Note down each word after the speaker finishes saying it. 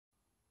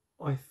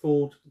I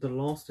thought the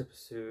last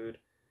episode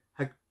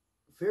had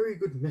very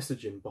good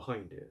messaging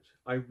behind it.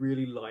 I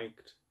really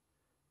liked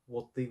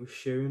what they were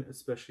showing,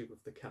 especially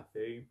with the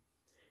cafe.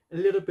 A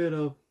little bit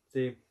of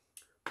the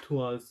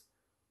Tua's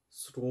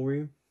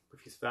story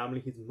with his family,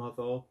 his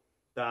mother,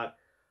 that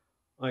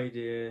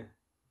idea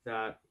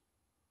that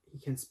he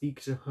can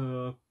speak to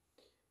her,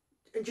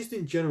 and just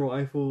in general,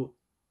 I thought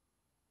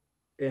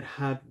it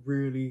had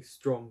really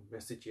strong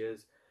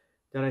messages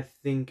that I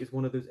think is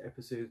one of those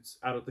episodes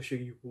out of the show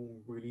you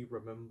will really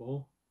remember.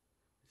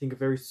 I think a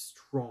very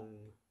strong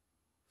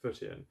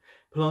footing.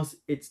 Plus,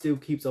 it still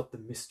keeps up the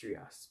mystery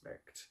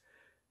aspect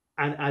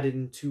and added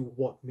into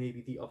what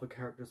maybe the other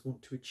characters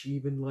want to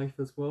achieve in life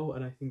as well.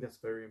 And I think that's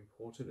very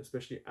important,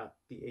 especially at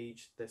the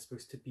age they're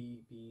supposed to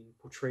be being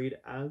portrayed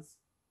as.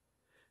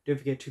 Don't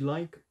forget to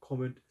like,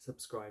 comment,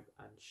 subscribe,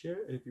 and share.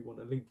 And if you want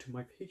a link to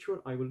my Patreon,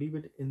 I will leave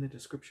it in the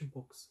description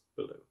box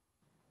below.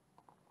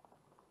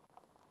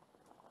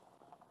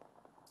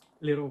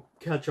 Little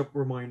catch-up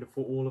reminder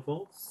for all of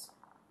us.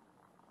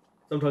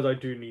 Sometimes I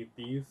do need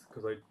these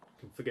because I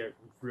can forget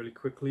really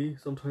quickly.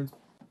 Sometimes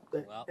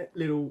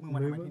little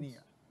moments.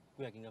 กู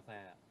อยากกินกาแฟ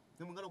อ่ะ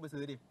งั้นมึงก็ลงไปซื้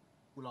อดิ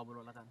กูรอบนร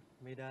ถแล้วกัน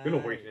ไม่ได้ You're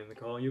not waiting in the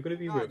car. You're going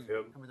to be with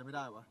him. ทำไมจะไม่ไ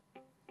ด้วะ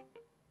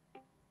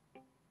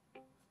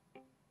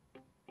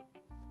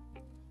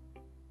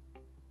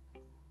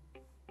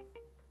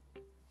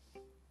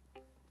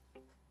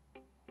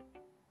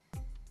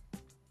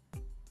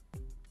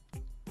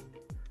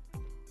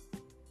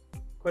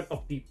Quite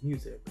upbeat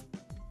music,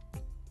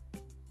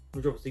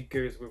 which obviously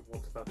goes with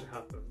what's about to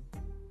happen.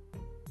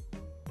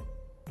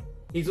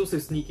 He's also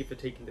sneaky for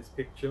taking this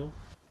picture.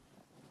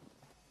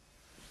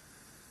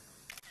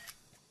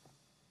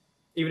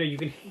 Even though you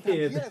can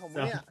hear the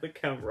sound of the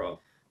camera.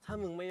 ถ้า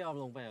มึงไม่ยอม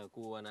ลงไปกับ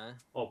กูนะ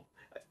Oh.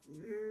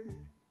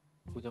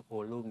 กูจะโพ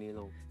สรูปนี้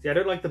ลง See, I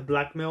don't like the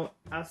blackmail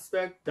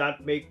aspect. That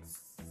makes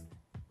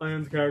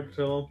Iron's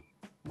character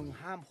มึง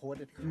ห้ามโพส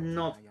เด็ดขาด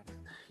not,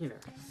 you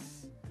know.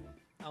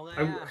 เอาไง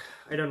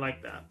I don't like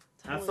that.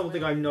 That's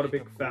something I'm not a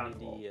big fan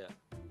of.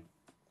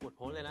 กดโ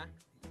พสเลยนะ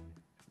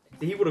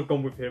He would have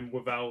gone with him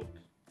without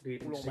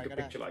needing to take a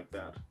picture like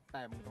that. แ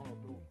ต่มึงต้องล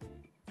บรูป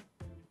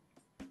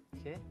โอ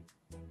เค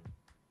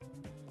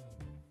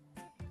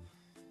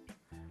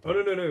Oh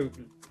no.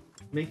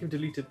 Make him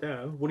delete it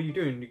there. What are you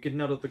doing? You're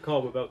getting out of the car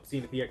without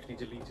seeing if he actually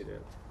deleted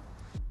it.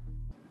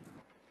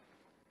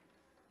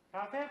 ค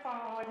าเฟ่ฟอ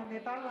ร์ยินดี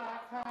ต้อนรั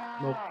บค่ะ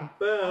Welcome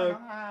back. น้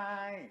องไอ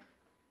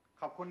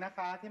ขอบคุณนะค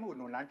ะที่มาอุด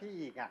หนุนร้านพี่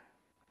อีกอ่ะ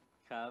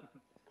ครับ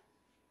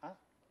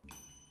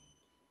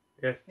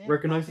Yeah, นี่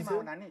recognizes ที่ it? มา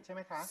วันนั้นนี่ใช่ไห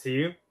มคะ See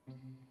you?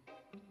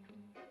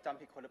 จำ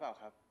ผิดคนหรือเปล่า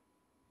ครับ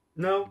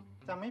No.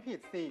 จำไม่ผิด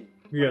สิ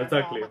Yeah,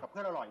 exactly. มากับเ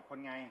พื่อนอร่อยคน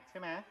ไงใช่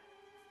ไหม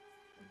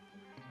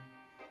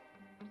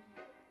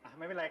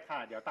ไม่เป็นไรค่ะ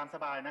เดี๋ยวตามส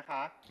บายนะค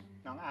ะ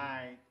น้องไอ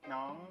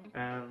น้อง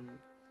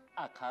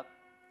อักครับ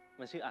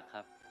มันชื่ออักค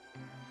รับ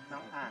น้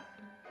องอ่ะ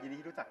ยินดี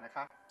ที่รู้จักนะค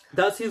ะ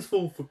That's his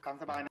fault ตาม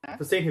สบายนะ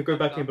for saying he'll go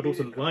back in, but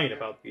also lying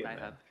about being ได้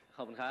ครับ there. ข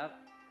อบคุณครับ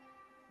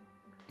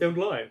Don't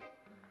lie.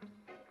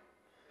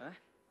 ฮะ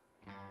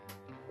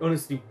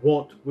Honestly,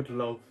 what would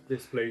love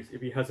this place if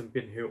he hasn't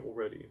been here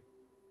already?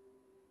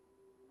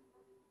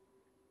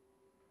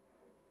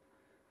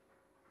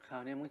 ครา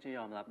วนี้มึงจะย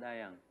อมรับได้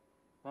ยัง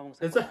ว่ามึง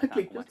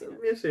Exactly, just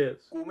admit it.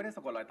 กูไม่ได้ส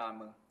ะกดรอยตาม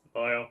มึง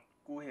Oh yeah.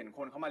 กูเห็นค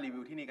นเขามารีวิ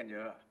วที่นี่กันเย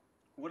อะ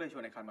กูก็เลยชว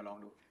นไอ้คันมาลอง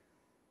ดู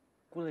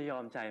กูเลยยอ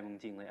มใจมึง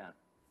จริงเลยอ่ะ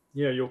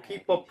Yeah, you'll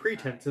keep up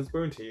pretenses,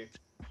 won't you?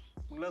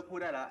 มึงเลิกพูด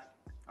ได้ละ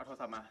เอาโทร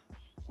ศัพท์มา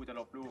กูจะ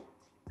ลบรูป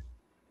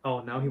Oh,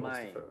 now he wants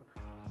to phone.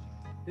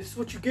 This is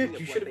what you get.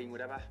 You should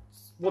have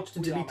watched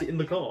and delete it in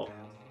the car.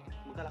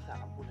 มึงก็รักษา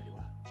คำพูดหน่อยดี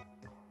วะ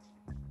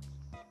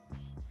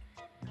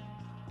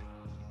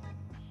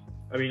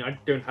I mean, I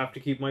don't have to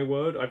keep my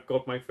word. I've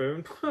got my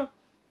phone.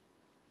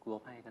 กูล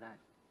บให้ก็ได้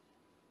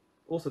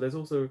Also, there's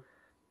also...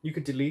 You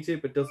can delete it,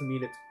 but it doesn't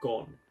mean it's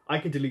gone. I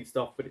can delete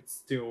stuff, but it's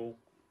still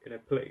in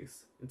a place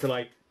until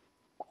I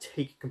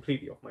take it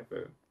completely off my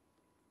phone.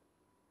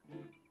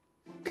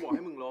 กูบอกใ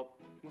ห้มึงลบ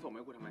มึงส่งมาใ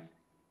ห้กูทำไม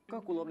ก็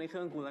กูลบในเค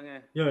รื่องกูแล้วไง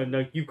Yeah, no,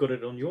 you've got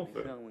it on your ใน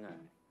เครื่อง phone. มึงอ่ะ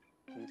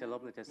มึงจะล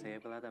บหรือจะเซฟ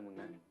ก็แล้วแต่มึง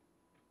นะ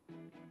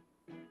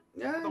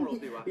Yeah,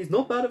 he's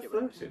not bad at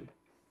flirting.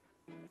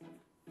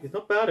 He's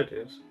not bad at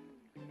it.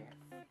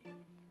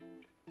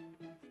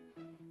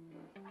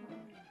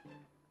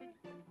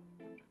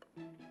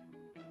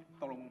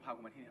 ตกลงมึงพา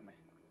กูมาที่นี่ทำไม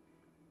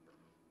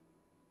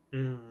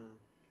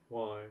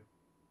Why?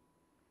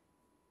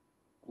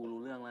 กูรู้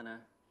เรื่องแล้วนะ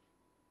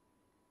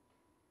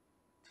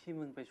ที่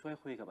มึงไปช่วย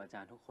คุยกับอาจา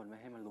รย์ทุกคนไม่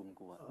ให้มันลุม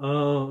กูอะ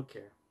Oh,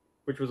 okay.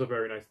 Which was a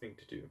very nice thing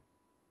to do.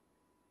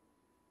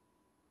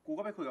 กู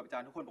ก็ไปคุยกับอาจา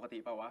รย์ทุกคนปกติ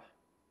เปล่าวะ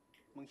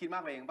มึงคิดมา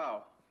กไปเองเปล่า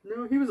No,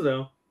 he was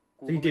there.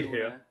 กู He ก็ did ไม่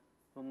รู้ hear. นะ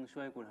ว่ามึงช่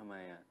วยกูทำไม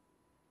อะ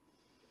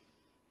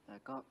แต่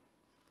ก็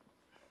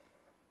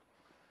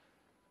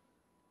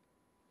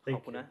ข Thank อ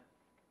บคุณ you. นะ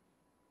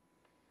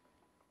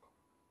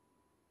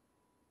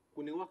กู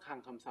นึกว่าคลัง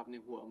คำศัพท์ใน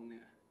หัวมึงเ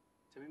นี่ย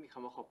จะไม่มีค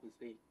ำว่าขอบคุณ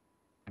สิ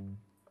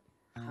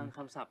คลังค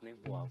ำศัพท์ใน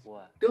หัวกู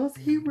อะ Does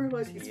he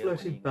realize he's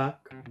flirting back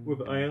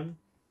with Ian?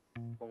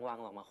 วาง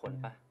ๆหลอกมาคน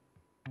ปะ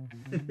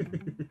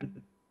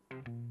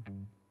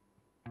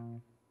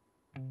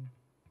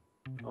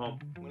Oh,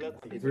 มึงเลิก I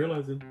think he's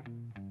realizing.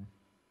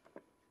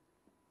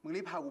 มึง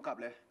รีบพากูกลับ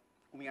เลย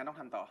กูมีงานต้อง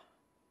ทำต่อ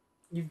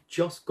You've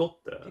just got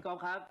พี่ there. กอล์ฟ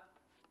ครับ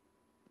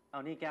เอา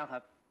นี่แก้วครั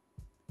บ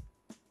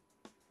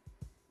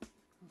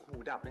หู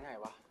ดับได้ไง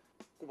วะ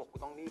กูบอกกู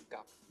ต้องรีบก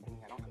ลับ กูมี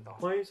งานต้องทำต่อ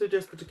Why are you so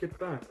desperate to get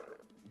back?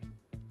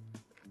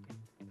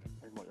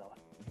 มันหมดแล้วอะ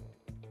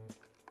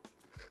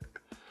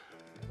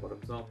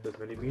Bottoms up, there's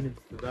many meanings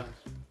to that.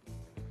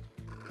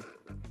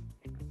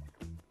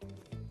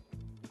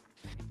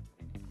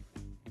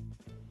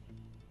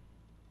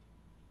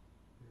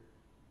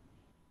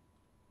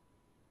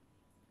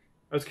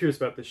 I was curious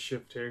about this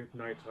shift here,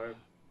 nighttime.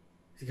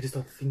 Is he gonna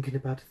start thinking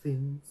about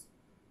things?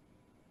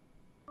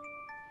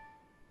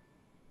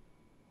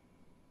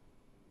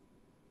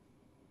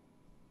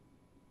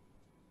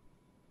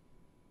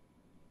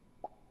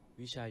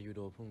 วิชายูโด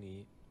พรุ่งนี้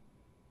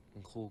มึ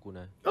งคู่กู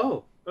นะ Oh,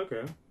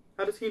 okay.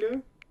 How does he know?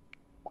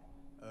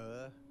 เอ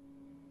อ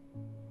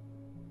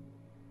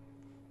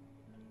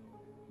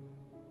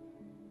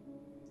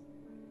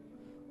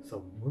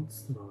Someone's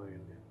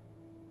smiling.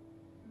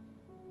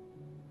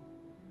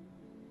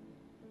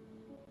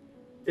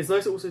 It's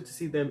nice also to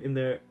see them in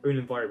their own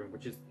environment,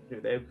 which is their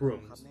ครับ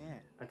rooms, แม่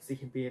and see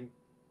him being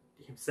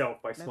himself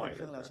by แม่เปิด smiling. เ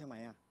ครื่องแล้วใช่ไหม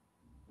อ่ะ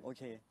โอเ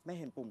ค แม่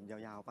เห็นปุ่มย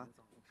าวๆปะ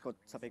กด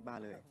สเปคบา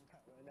ร์เลย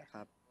ค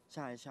รับ ใ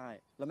ช่ใช่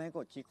แล้วแม่ก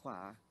ดคลิกขวา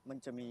มัน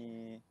จะมี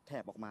แถ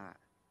บออกมา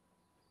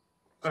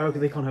Oh, okay,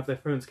 they can't have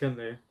their phones, can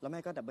they? แล้วแม่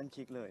ก็ดับเบิลค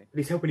ลิกเลย But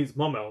he's helping his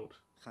mum out.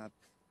 ครับ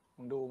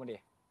มึงดูมันดิ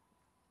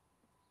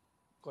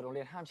กฎโรงเ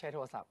รียนห้ามใช้โท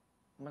รศัพท์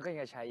มันก็ยัง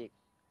จะใช้อีก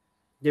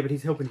Yeah, but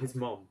he's helping his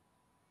mum.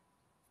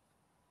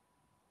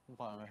 มึง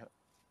ปล่อยมันไปเถอะ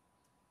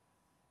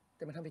แ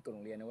ต่มันทำผิดกฎโร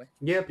งเรียนนะเว้ย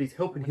Yeah, but he's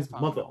helping ไม่ได้ his ฟั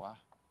งหร mother. อวะ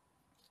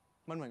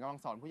มันเหมือนกำลัง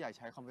สอนผู้ใหญ่ใ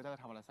ช้คอมพิวเตอร์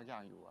ทำอะไรสักอย่า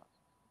งอยู่อะ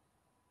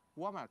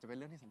ว่ามันอาจจะเป็นเ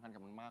รื่องที่สำคัญกั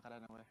บมึงมากก็ได้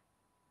นะเว้ย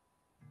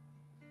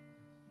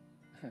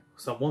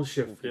Someone's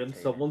shifting.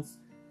 Someone's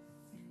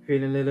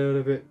feeling a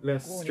little bit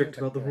less strict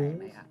about the rules.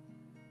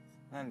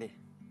 นั่นดิ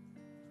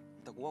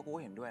แต่กูว่ากูก็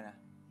เห็นด้วยนะ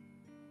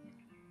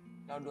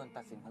เราด่วน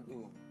ตัดสินคน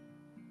อื่น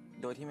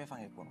โดยที่ไม่ฟัง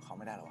เหตุผลเขา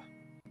ไม่ได้หรอวะ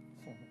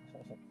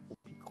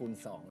คูณ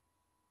สอง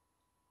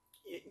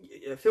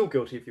Feel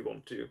guilty if you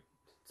want to.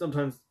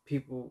 Sometimes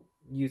people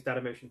use that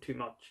emotion too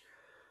much.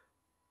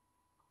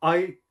 I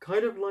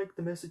kind of like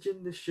the messaging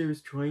this show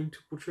is trying to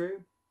portray.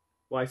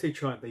 Well, I say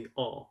trying, they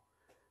are.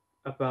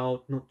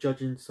 About not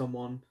judging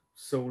someone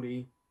solely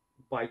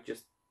by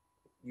just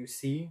you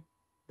see.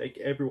 Like,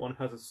 everyone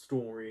has a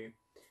story.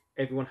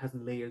 Everyone has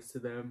layers to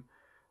them.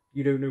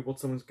 You don't know what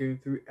someone's going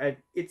through. And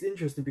it's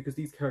interesting because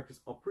these characters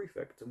are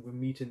prefects and we're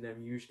meeting them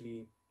usually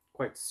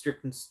quite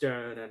strict and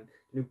stern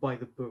and by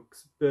the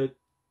books. But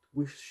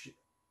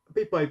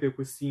bit by bit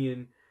we're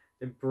seeing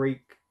them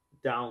break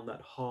down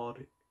that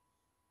hard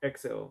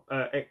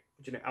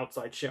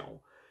outside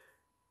shell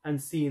and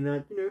seeing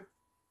that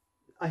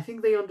I think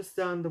they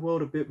understand the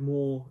world a bit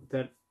more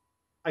than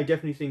I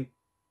definitely think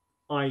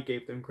I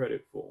gave them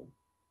credit for,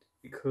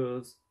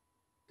 because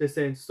they're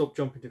saying stop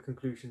jumping to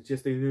conclusions.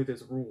 Yes, they know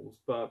there's rules,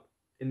 but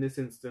in this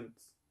instance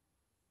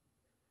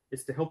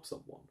it's to help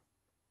someone.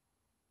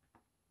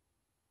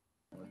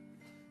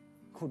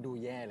 คุณดู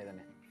แย่เลยตอน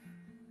นี้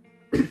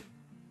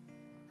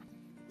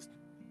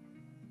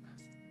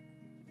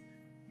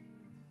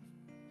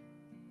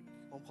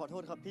ผมขอโท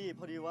ษครับพี่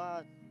พอดีว่า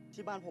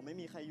ที่บ้านผมไม่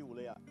มีใครอยู่เ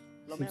ลยอ่ะ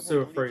แล้ว I'm แม่ผม so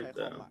ต้องรีบ afraid ใช้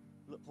คอม though. อ่ะ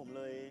ผมเ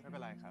ลย ไม่เป็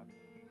นไรครับ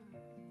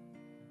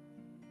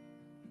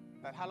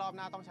แต่ถ้ารอบห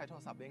น้าต้องใช้โทร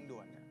ศัพท์เร่งด่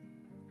วนเนี่ย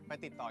ไป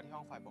ติดต่อที่ห้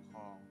องฝ่ายปกคร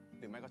อง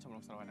หรือไม่ก็ชมร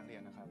มสารวัตรนักเรีย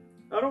นนะครับ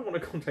I don't want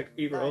to contact ไ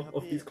ด้ either ครับ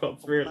of พี่ these ขอบ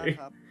clubs คุณมาก really.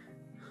 ครับ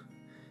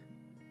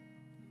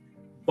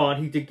But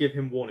he did give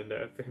him warning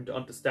there for him to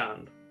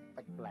understand.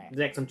 แปลก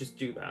Next time just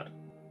do that.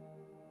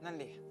 นั่น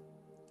ดิ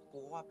กู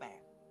ก็ว่าแปลก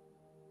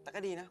แต่ก็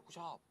ดีนะ กู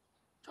ชอบ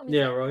ๆชอบ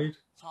Yeah, right?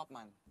 ชอบ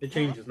มัน The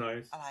change is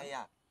nice. อะไร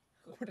อ่ะ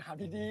กูถาม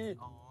ดี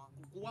อ๋อ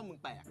กูว่ามึง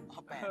แปลก อ๋อ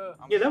แปลก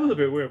Yeah, that was a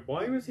bit weird.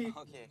 Why was he โ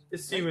อเค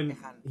assuming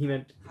he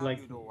meant ถ้า like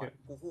ยูโดอ่ะ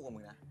กูคู่กับมึ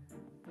งนะ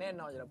ๆ แน่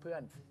นอนอยู่แล้วเพื่อ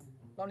น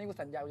รอบนี้กู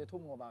สัญญากูจะทุ่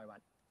มโมบายวัน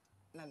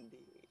นั่น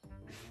ดี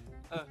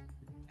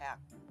แอก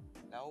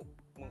แล้ว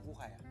มึงคู่ใ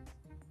ครอ่ะ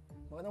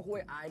มันก็ต้องคู่ไ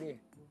อ้อายดิ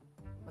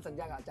มันสัญ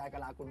ญากับอาจารย์ก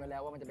ลาคุณไว้แล้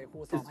วว่ามันจะไป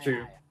คู่ซ้อม It's ให้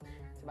true. อายอ่ะ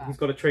ใช่ป่ะ He's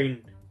got to train.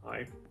 I.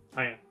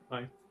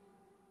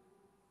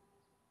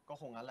 ก็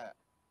คงงั้นแหละ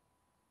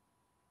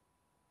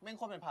แม่งโ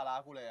คตรเป็นภาระ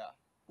กูเลยอ่ะ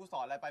กูสอ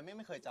นอะไรไปไ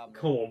ม่เคยจำเลย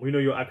Come on, we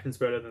know your acting's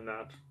better than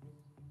that.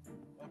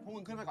 พวกมึ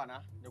งขึ้นไปก่อนน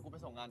ะ เดี๋ยวกูไป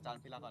ส่งงานจาน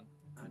พิลาก่อน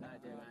ได้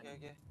เจอ โอ กัน เคโอ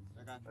เค เจ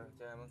อกัน เ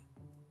จอมึง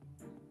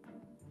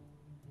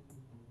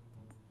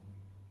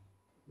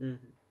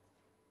Mhm.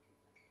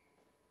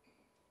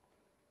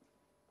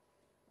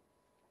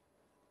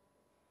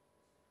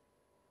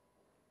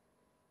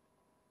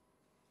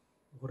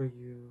 What are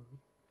you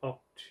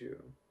up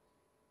to?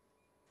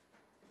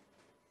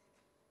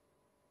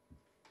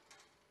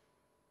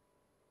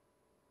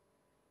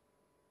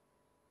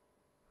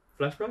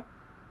 Flashback?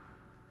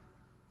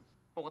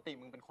 ปกติ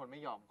มึงเป็นคนไม่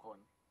ยอมคน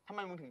ทำไม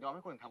มึงถึงยอมใ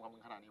ห้คนอื่นทำกับมึ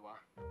งขนาดนี้วะ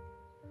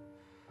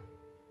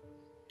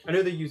I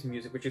know they use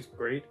music, which is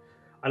great.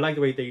 I like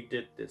the way they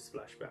did this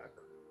flashback.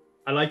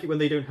 I like it when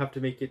they don't have to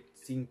make it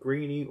seem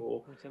grainy or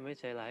มึงจะไม่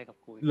ใจร้ายกับ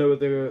กูอีก lower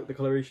the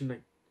coloration,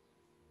 like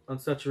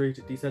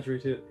unsaturated,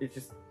 desaturated. It's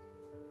just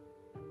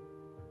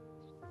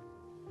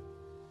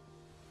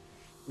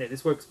yeah,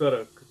 this works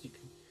better because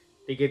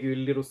they gave you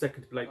a little second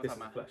to be like this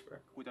is a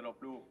flashback. กูจะลบ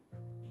รูป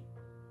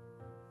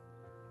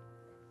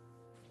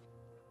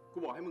กู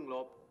บอกให้มึงล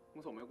บ มึ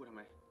งส่งมาให้กูทำไ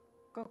ม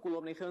ก็กูล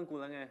บในเครื่องกู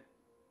แล้วไง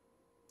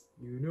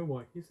You know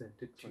why he sent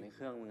it ส่วน to ใน you. เค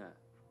รื่องมึงอ่ะ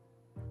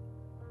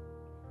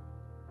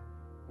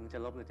มึงจะ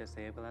ลบหรือจะเซ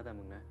ฟก็แล้วแต่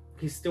มึงนะ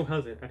He still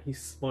has it and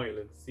he's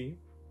smiling. See,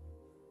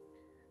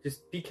 just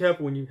be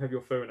careful when you have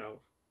your phone out.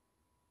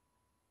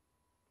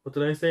 What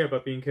did I say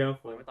about being ปล่อย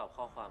careful? ไม่ตอบ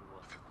ข้อความมึง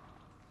อะ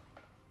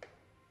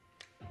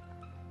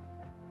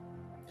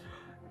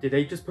Did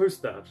they just post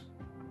that?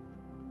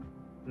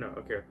 No,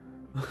 okay.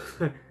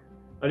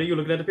 I know you're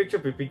looking at the picture,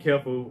 but be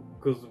careful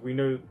because we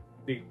know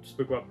they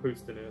spoke about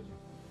posting it.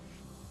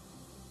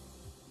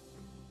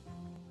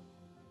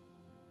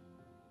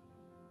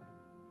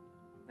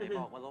 ไหน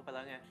บอกว่าลบไปแ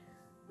ล้วไง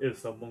Is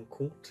someone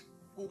caught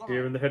กูก็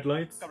here in the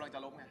headlights? กำลังจะ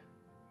ลบไง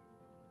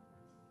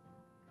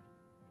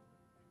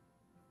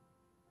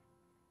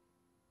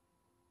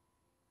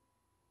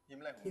ยิ้ม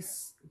อะไรของมึงเ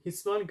นี่ย He's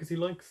smiling because he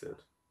likes it.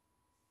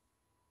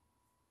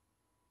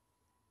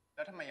 แ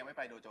ล้วทำไมยังไม่ไ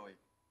ปโดโจอีก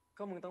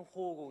ก็มึงต้อง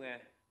คู่กูไง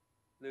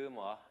ลืมเ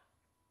หรอ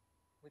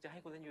มึงจะให้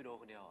กูเล่นยูโด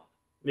คนเดียวเหรอ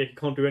Yeah, he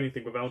can't do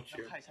anything without แล้ว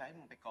you. ใครใช้ให้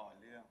มึงไปก่อน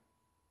เรื่อง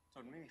จ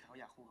นไม่มีเขา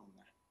อยากคู่กับมึง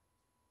นะ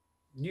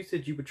You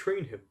said you would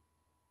train him.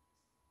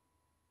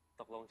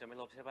 ตกลงจะไม่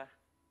ลบใช่ปะ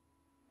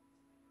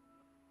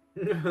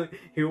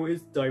He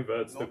always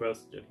diverts the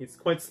question. He's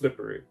quite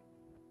slippery.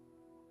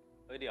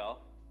 เฮ้ยเดี๋ยว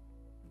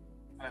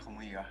อะไรของ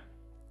มึงอีกอะ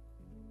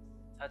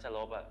ถ้าจะล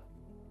บอะ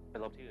ไป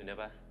ลบที่อื่นได้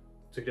ปะ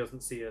So he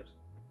doesn't see it.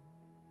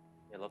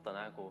 อย่าลบต่อห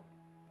น้ากู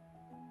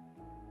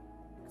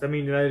I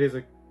mean, that is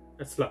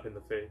a slap in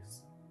the face.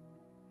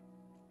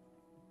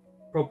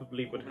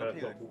 Probably would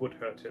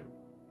hurt him.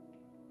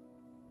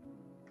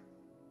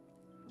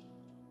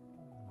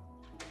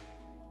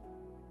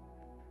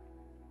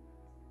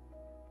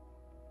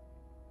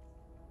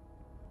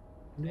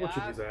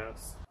 Watching his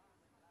ass.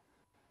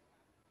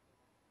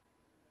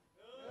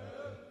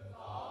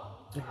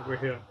 Okay, we're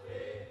here.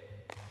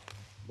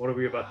 What are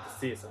we about to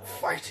see? Some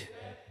fighting.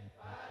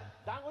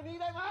 ดังกว่านี้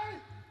ได้ไหม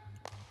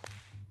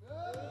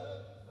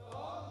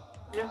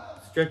Yeah,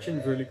 stretching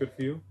is really good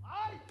for you.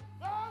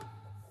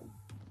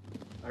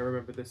 I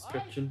remember this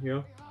stretching,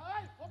 yeah.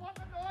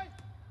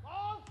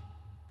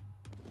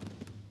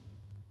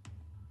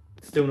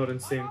 Still not in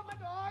sync.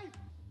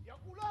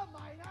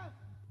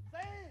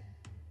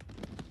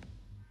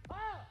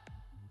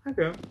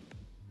 Okay.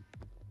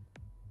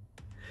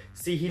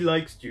 See, he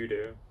likes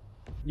judo.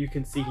 You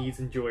can see he's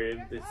enjoying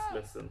this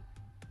lesson.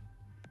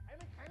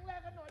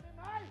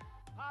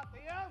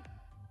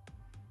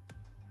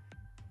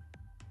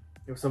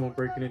 There was someone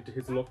breaking into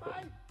his locker.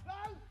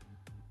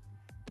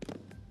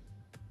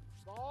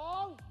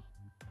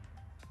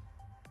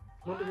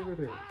 What did he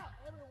do?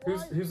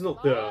 Who's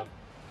not there?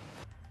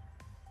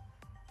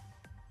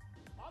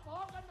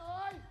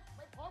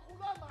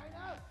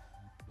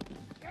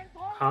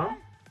 Huh?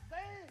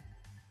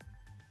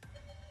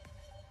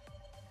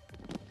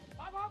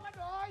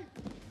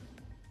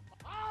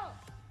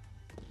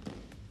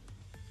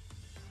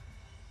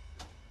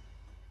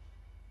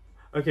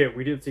 Okay,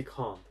 we didn't see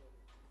Khan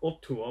or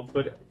Tua,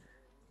 but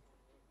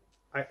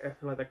I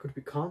feel like that could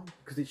be Khan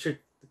because it showed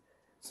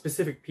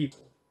specific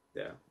people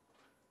there.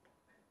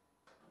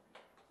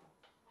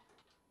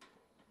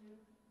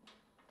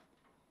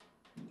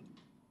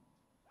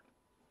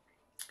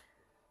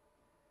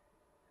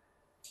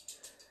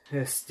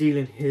 They're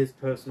stealing his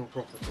personal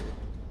property.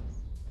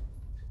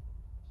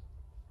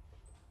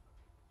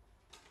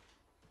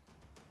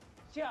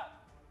 เชี่ย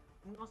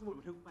มึงเอาสมุด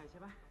บันทึกไปใช่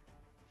ปะ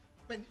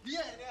เป็นเหี้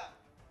ยเนี่ย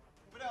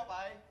กูไม่ได้เอาไป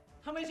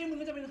ถ้าไม่ใช่มึง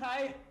ก็จะเป็นใคร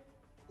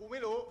กูไม่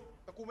รู้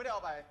แต่กูไม่ได้เอ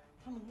าไป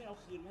ถ้ามึงไม่เอา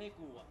คืนมาให้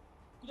กูอ่ะ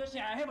กูจะแฉ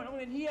ให้มันต้อง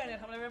เรียนเฮียเนี่ย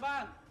ทำอะไรไปบ้า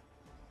ง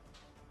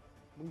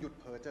มึงหยุด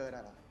เพ้อเจอได้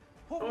ละ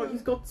พวก Oh, มึง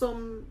he's got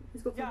some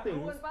อยาก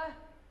รู้กัน things. ปะ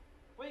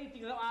ว่าจริ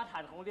งๆแล้วอาถร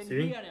รพ์ของเรียน See?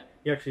 เฮียเนี่ย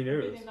He actually เ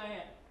ป็น knows. ยังไง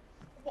อ่ะ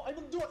บอกให้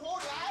มึงหยุดพูด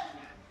ไง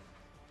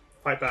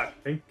Fight back.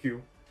 Thank you.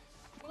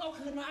 มึงเอา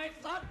คืนมาไอ้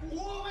สัตว์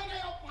กูไม่ได้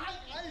เอาไป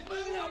ไง มึ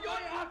งเอาไป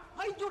อ่ะใ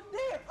ห้หยุด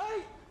ดิเฮ้ย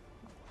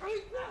เฮ้ย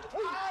เ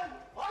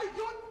ฮ้ยห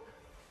ยุด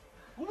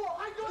กูบอก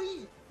ให้หยุด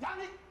ยัง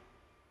อีก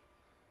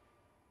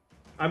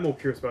I'm more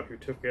curious about who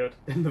took it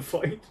in the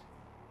fight.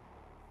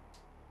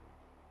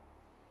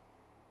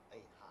 ไอ้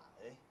ห่าเ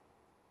อ้ย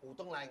กู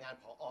ต้องรายงาน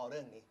ผอ.เ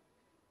รื่องนี้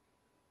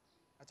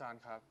อาจาร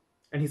ย์ครับ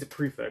And he's a อา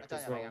prefect จาร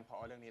ย์ as อย่ารายงาน well. ผอ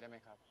เรื่องนี้ได้ไหม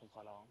ครับ ผมข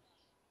อร้อง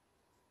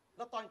แ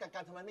ล้วตอนก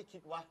ารทำไมไม่คิ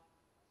ดวะ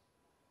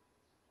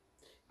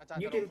อาจาร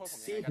ย์ You จะลง didn't โทษผม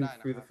ยัง see ไงก็ him ได้น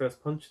ะ through ค the รับ first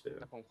punch แต่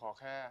there. ผมขอ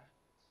แค่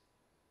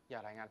อย่า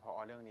รายงานผอ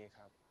เรื่องนี้ค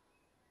รับ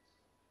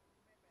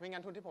ไม่งั้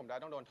นทุนที่ผมได้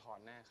ต้องโดนถอน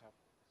แน่ครับ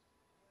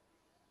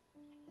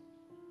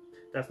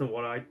That's not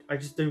what I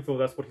just don't feel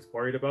that's what he's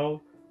worried about.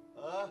 เ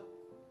ออ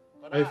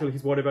ก็ได้ I feel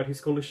he's worried about his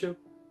scholarship.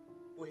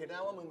 กูเห็นนะ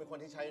ว่ามึงเป็นคน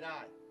ที่ใช้ได้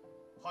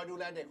คอยดู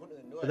แลเด็กคน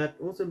อื่นด้วย But that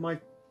also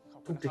might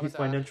talk to his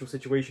financial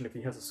situation if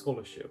he has a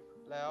scholarship.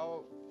 แล้ว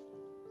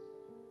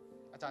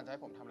อาจารย์จะให้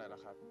ผมทำอะไรล่ะ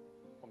ครับ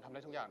ผมทำได้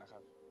ทุกอย่างนะครั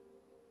บ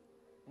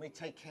ไม่ใ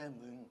ช่แค่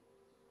มึง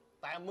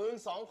แต่มึง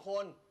2 ค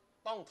น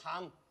ต้องท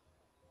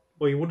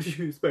Wait, what did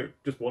you expect?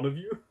 Just one of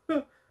you?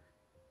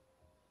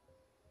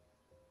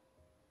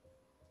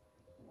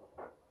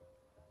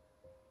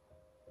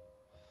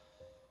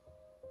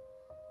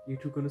 You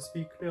two gonna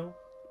speak now?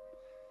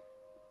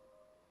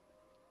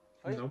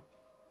 เฮ้ย No.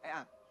 ไอ้อ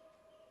ะ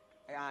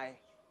ไอ้ไอาย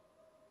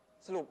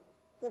สรุป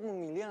พวกมึง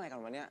มีเรื่องอะไรกั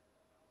นวะเนี่ย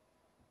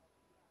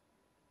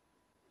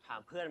ถาม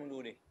เพื่อนมึงดู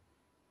ดิ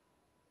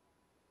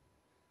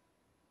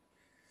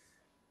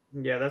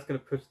Yeah, that's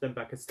gonna push them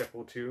back a step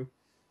or two.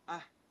 อ่ะ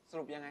ส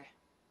รุปยังไง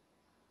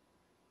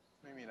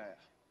ไม่มีอะไรอ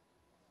ะ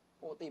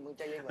ปกติมึงใ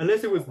จเย็นกว่า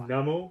Unless it was นี้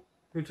Namo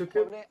who took พ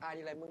อ it. ไม่ได้อาย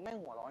ทีไรมึงแม่ง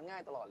หัวร้อนง่า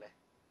ยตลอดเลย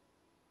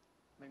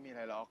ไม่มีอะไ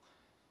รหรอก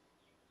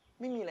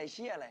ไม่มีอะไรเ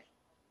ชี่ยอะไร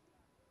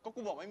ก็กู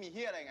บอกไม่มีเ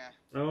ฮียอะไรไง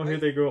Oh, here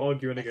they go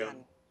arguing ไอ้คัน again.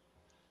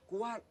 กู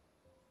ว่า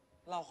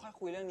เราค่อย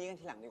คุยเรื่องนี้กัน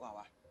ทีหลังดีกว่าว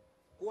ะ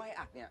กูว่าไอ้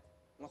อักเนี่ย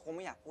มันคงไ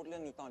ม่อยากพูดเรื่อ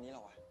งนี้ตอนนี้หร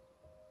อกวะ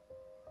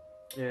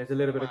Yeah, there's a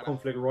little bit of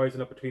conflict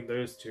rising up between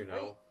those two เฮ้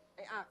ย now. ไ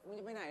อ้อักมึง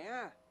จะไปไหนอ่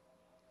ะ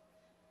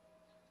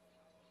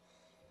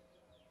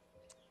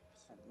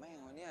ของแม่ง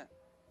วะเนี่ย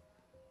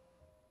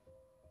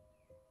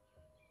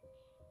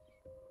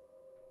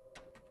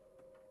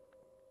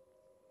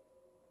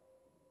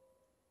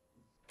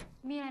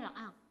มีอะไรเหรอ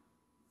อ้าว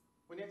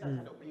วันนี้อาจารย์ช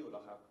าดกไม่อยู่หร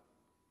อครับ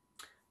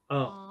อ๋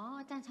อ Oh.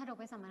 อาจารย์ชาดก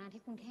ไปสัมมนา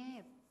ที่กรุงเท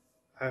พ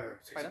Oh,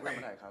 ไปตั้งแต่เ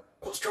มื่อไหร่ครับ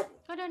Cause trouble.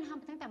 ก็เดินทางไ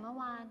ปตั้งแต่เมื่อ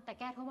วาน แต่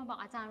แกโทรมาบอก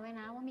อาจารย์ไว้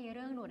นะ ว่ามีเ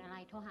รื่องด่วนอะไร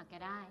โทรหาแก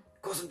ได้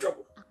Cause some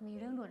trouble. อักมี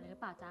เรื่องด่วนเลยหรือ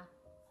เปล่าจ๊ะ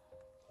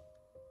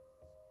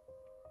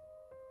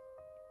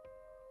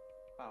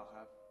เปล่าค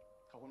รับ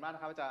ขอบคุณมากนะ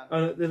ครับอาจารย์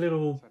The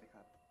little. สวัสดีค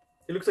รับ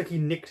It looks like he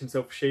nicked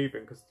himself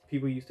shaving because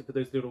people used to put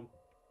those little,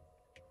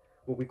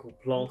 what we call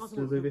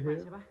plasters over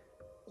here.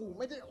 กูไ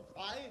ม่ได้เอาไ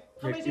ป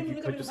Like if you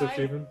cut yourself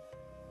shaving.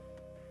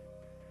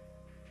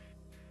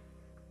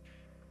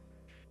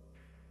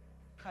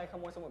 ใครข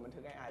โมยสมุดบันทึ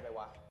กไอ้อายไป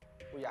วะ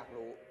กูอยาก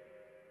รู้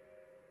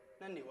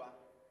นั่นดิวะ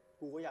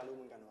กูก็อยากรู้เ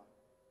หมือนกันวะ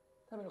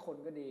ถ้าเป็นคน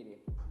ก็ดีดิ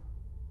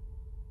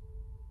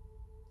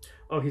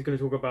Oh, he's going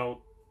to talk about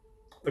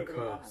the กูเ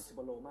ป็นอาหาร curse. ซิโบ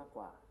โลมากก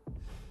ว่า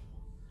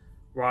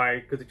Right,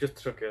 because he just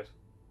took it.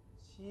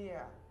 เชี่ย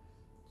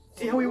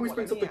See how he always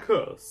brings up the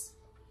curse?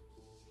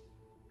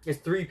 There's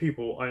 3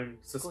 people I'm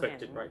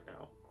suspected right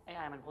now. ไอ้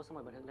อายมันโพสต์สมุ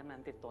ดบันทึกเล่มนั้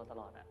นติดตัวต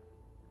ลอดอะ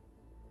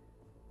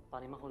ตอน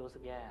นี้มันคงรู้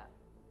สึกแย่อะ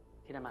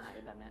ที่ได้มาหาไ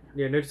อ้แบบเนี้ย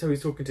Yeah, notice how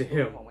he's talking to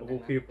him, of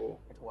all people.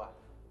 ไอ้ทัวร์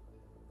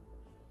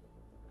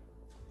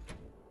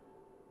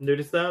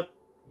Notice that?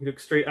 He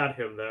looked straight at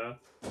him there.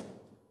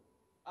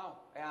 เอ้า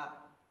ไอ้อัก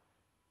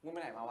มึงไป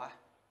ไหนมาวะ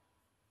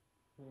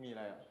ไม่มีอะไ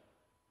รอ่ะ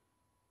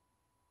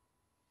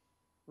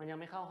มันยัง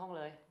ไม่เข้าห้อง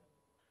เลย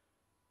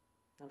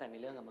ตั้งแต่มี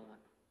เรื่องกับมึงอ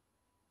ะ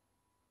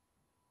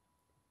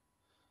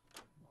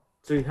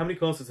So how many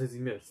classes has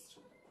he missed?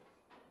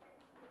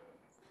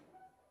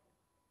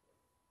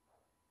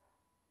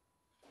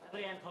 นักเ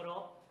รียนเคาร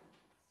พ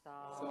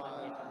สวัส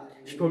ดีครั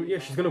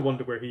บ She's gonna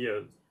wonder where he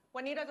is.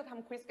 วันนี้เราจะท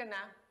ำควิสกันน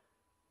ะ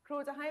ครู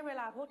จะให้เว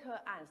ลาพวกเธอ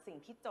อ่านสิ่ง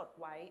ที่จด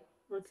ไว้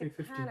Okay,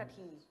 15 นา 15.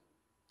 ที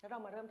แล้วเรา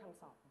มาเริ่มท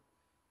ำสอบ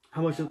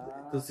How much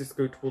does this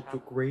go towards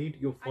your grade?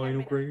 Your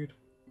final grade?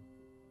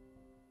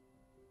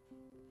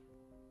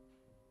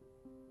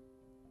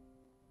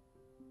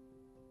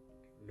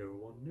 No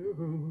one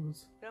knows.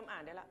 เริ่มอ่า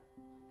นได้ละ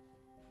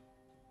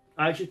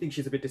I actually think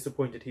she's a bit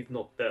disappointed he's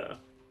not there.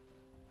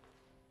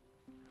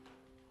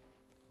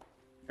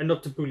 And not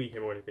to bully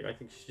him or anything, I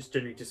think she's just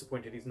genuinely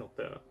disappointed he's not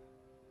there.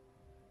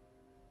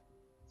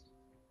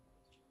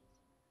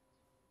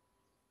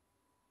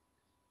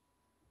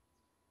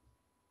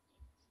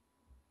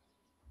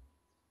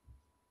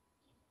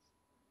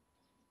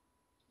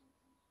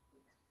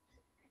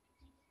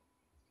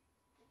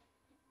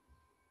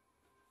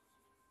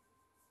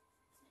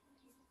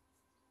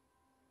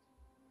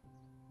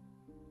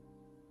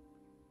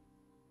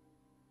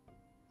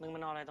มึงมา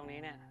นอนอะไรตรงนี้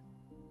เนี่ย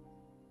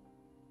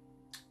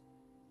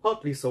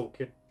Partly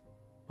sulking,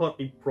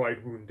 partly pride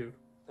wounded.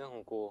 เรื่องข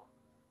องกู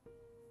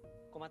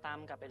กูมาตาม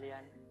มึงกลับไปเรีย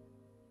น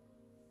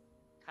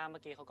คาบเมื่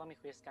อกี้เขาก็มี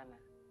ควิสกันน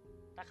ะ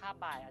ถ้าคาบ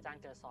บ่ายอาจาร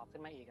ย์เกิดสอบขึ้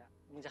นมาอีกอะ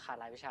มึงจะขาด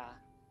หลายวิชา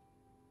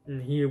And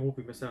here will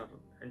be missed out.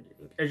 And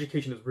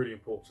education is really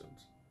important.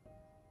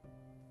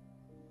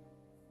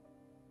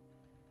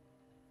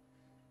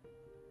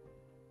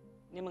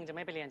 นี่มึงจะไ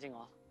ม่ไปเรียนจริงเห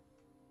รอ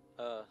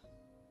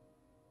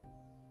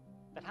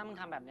แต่ถ้ามึง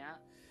ทำแบบเนี้ย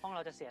ห้องเร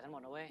าจะเสียกันหม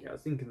ดนะเว้ย Yeah, I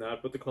was thinking that,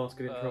 but the class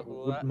get in trouble.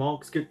 Would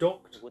marks get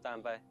docked? กูตาม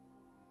ไป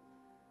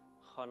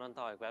ขอนอน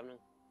ต่ออีกแป๊บนึง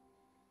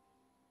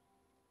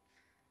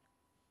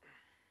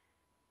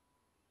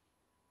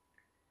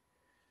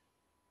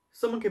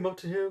Someone came up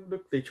to him.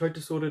 Look, they tried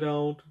to sort it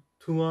out.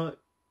 Tuma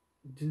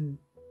didn't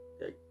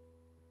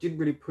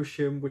really push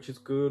him, which is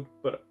good,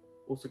 but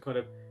also kind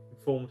of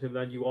informed him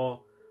that you are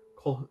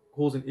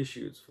causing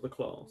issues for the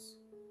class.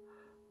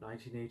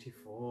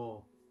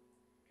 1984.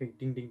 Okay,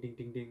 ding, ding, ding,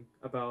 ding, ding.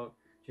 About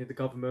the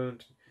government,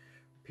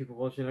 people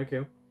watching.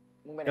 Okay,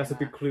 that's a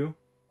big clue.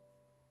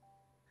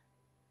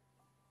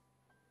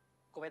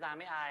 ไปตาม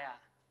ไม่อายอ่ะ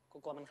กู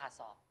กลัวมันขาด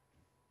สอบ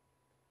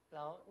แ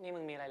ล้วนี่มึ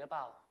งมีอะไรหรือเป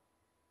ล่า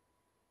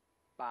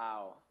เปล่า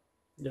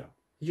Yeah,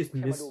 he just แค่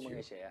มา missed ดูมึง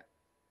you. เฉยๆอะ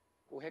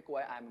กูแค่กลัว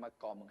ไอ้อายมันมา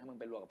กอมึงให้มึง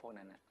ไปรวมกับพวก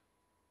นั้นนะ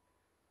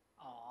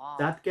อ๋อ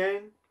That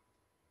gang?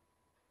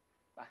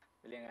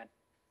 ไปเรียนกัน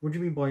What do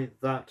you mean by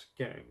that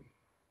gang?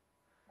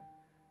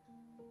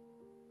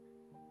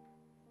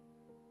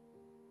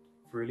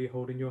 Really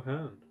holding your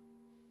hand.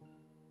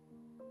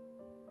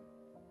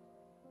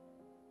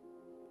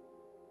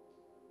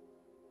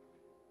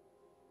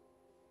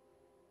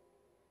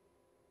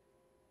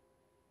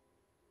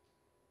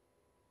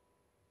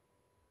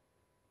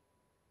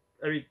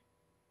 I mean,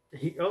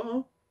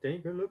 oh, there you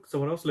go, look,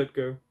 someone else let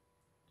go.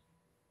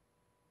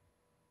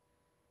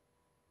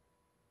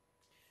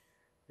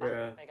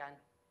 Yeah. ไปกัน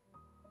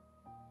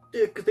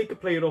Yeah, because they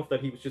could play it off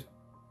that he was just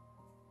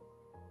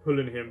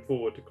pulling him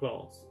forward to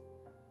class.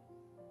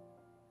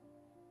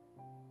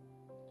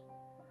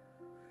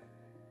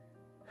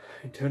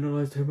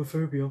 Internalized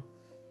homophobia.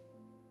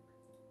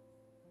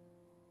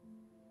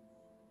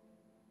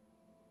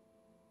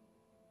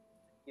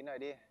 กินหน่อย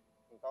ดิ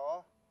สิงโต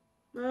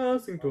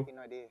Singto. กินห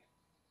น่อยดิ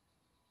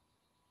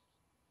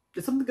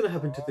Is something gonna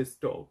happen to this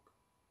dog?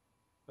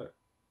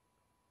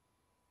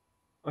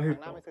 I ครั้ hope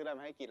งหน้าไม่ not. ซื้ออะไร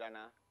มาให้กินแล้ว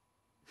นะ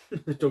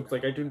The dog's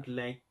like, I don't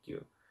like you.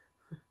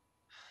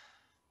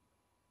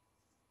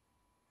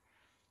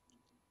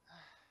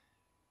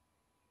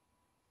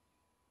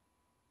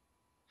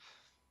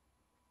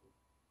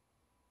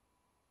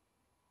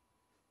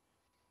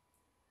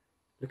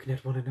 Looking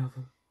at one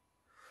another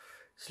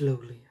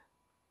slowly.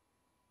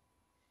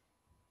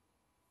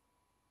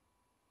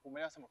 กูไม่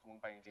ได้เอาสมุดของมึง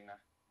ไปจริงๆนะ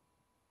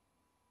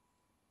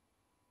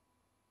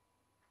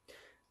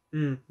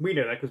We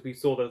know that because we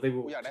saw that they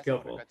were Yeah, that's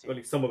together. not good, At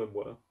least some of them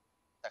were.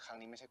 แต่ครั้ง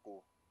นี้ไม่ใช่กู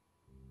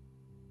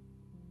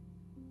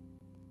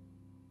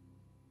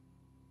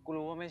กู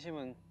รู้ว่าไม่ใช่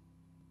มึง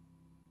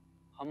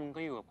เพราะมึงก็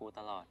อยู่กับกู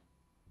ตลอด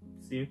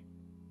See?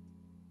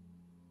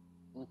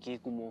 เมื่อกี้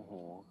กูโมโห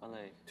ก็เล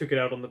ย Took it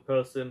out on the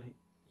person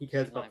he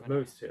cares about the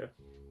most here.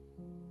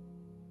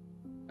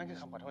 นั่นคือ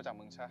คำขอโทษจาก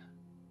มึงใช่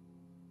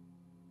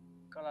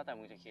ก็แล้วแต่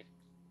มึงจะคิด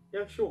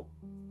Yeah, sure.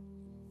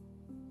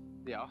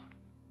 เดี๋ยว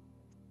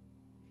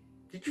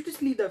Did you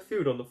just leave that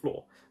food on the floor?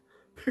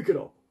 Pick it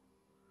up.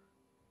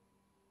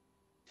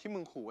 ที่มึ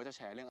งขู่ว่าจะแ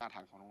ชร์เรื่องอาถร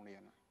รพ์ของโรงเรีย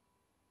นอะ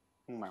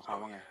มึงหมายความ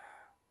ว่าไง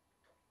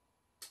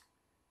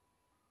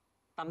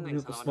ตำแหน่ง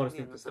You're สาร the วัตร smartest เ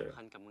รียน thing มั to น say. สำ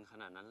คัญกับมึงข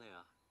นาดนั้นเลยเหร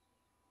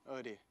อ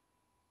ดิ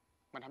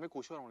มันทำให้กู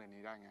ช่วยโรงเรียน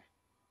นี้ได้ไง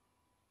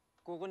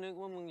กูก็นึก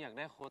ว่ามึงอยากไ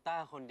ด้โควต้า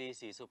คนดี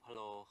สีสุพโล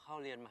เข้า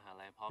เรียนมหา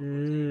ลัยพร้อมทุ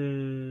นสิ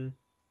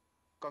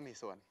ก็มี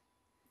ส่วน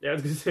Yeah, I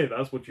was gonna say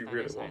that's what you แต่ใน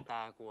really สาย want. ต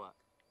ากูอะ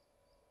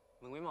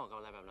มึงไม่เหมาะกับ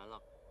อะไรแบบนั้นหร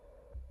อก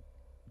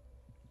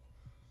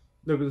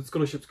No, but the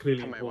scholarship's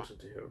clearly ทำไมวะ important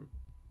to him.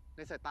 ใน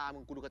สายตามึ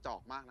งกูดูกระจอ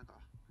กมากนะก่อ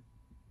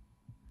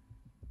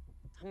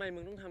ทำไมมึ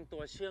งต้องทำตั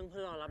วเชื่องเพื่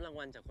อรอรับราง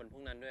วัลจากคนพว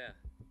กนั้นด้วยอะ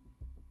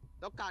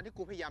แล้วการที่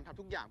กูพยายามทำ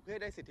ทุกอย่างเพื่อใ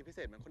ห้ได้สิทธิพิเศ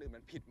ษเหมือนคนอื่น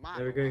มันผิดมาก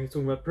There we go, he's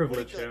talking about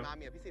privilege เกิด here. มา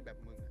มีอภิสิทธิ์แบบ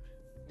มึงอะ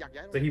อยากย้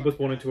าย So he was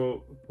born into a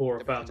poor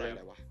จะเข้าใจ family. อะ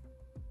ไรวะ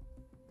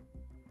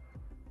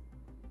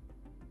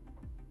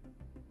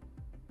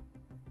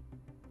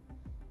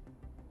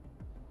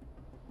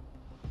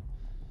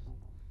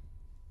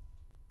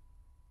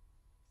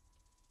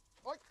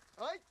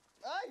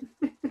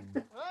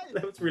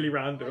That was really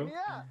random.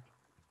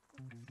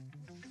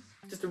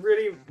 Just a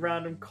really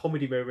random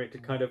comedy moment to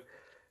kind of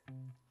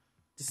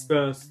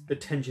disperse the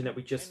tension that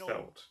we just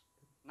felt.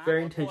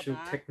 Very intentional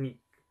technique.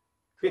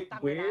 Bit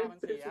weird,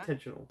 but it's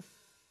intentional.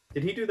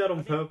 Did he do that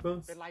on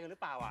purpose?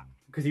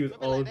 Because he was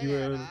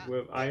arguing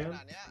with Ian?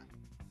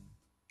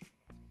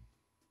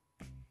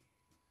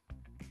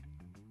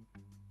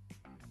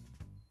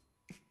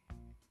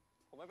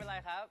 ผมไม่เป็นไร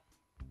ครับ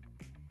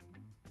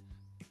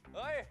เ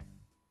ฮ้ย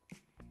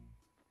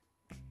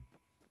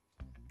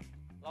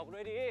หลอกด้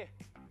วยดิ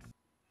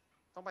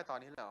ต้องไปตอน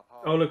นี้เหรอพ่อ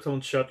Oh, look,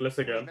 someone's shirtless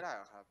again. ไม่ได้เ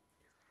หรอครับ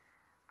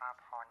ป้า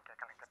พรแก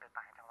กำลังจะไป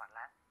ต่างจังหวัดแ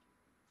ล้ว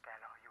แก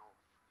รออยู่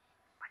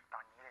ไปตอ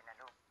นนี้เลยนะ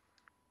ลูก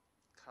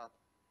ครับ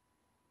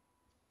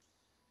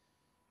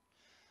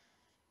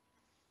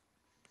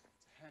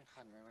แห้ง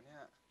ขันไหมวะเนี่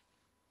ย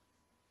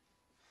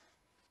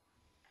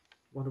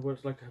Wonder what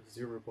it's like to have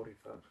zero body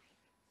fat.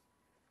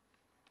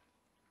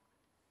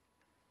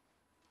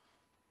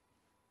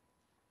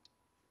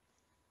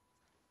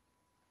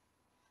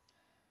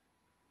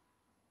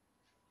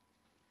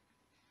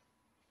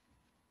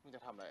 มึงจ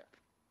ะทำอะไรอะ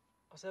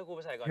เอาเสื้อกูไ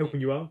ปใส่ก่อน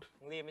Helping you out?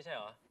 มึงรีบไม่ใช่เ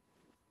หรอ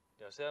เ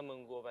ดี๋ยวเสื้อมึง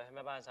กูไปให้แ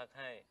ม่บ้านซักใ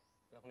ห้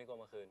แล้วพรุ่งนี้กูเอ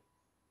ามาคืน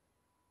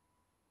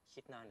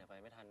คิดนานเดี๋ยวไป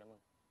ไม่ทันนะมึง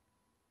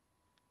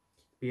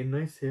Being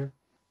nice here.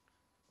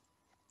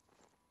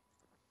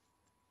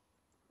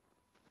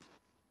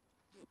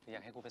 อย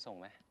ากให้กูไปส่ง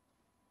ไหม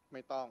ไ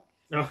ม่ต้อง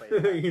Oh,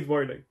 he's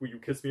worried like, will you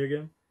kiss me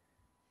again?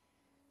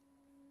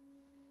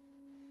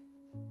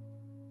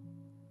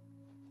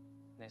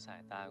 ในสา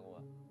ยตากูอ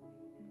ะ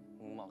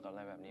มึงเหมาะกับอะไ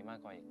รแบบนี้มาก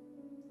กว่าอีก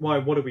Why,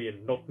 what are we in?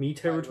 Not me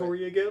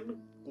territory again?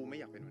 กูไม่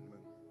อยากเป็นเหมือนมึ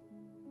ง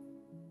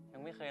ยั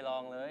งไม่เคยลอ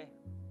งเลย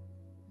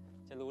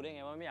จะรู้ได้ไ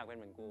งว่าไม่อยากเป็น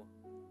เหมือนกู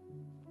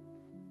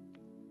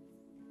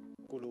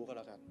กูรู้ก็แ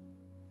ล้วกัน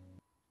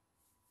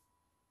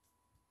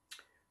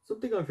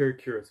Something I'm very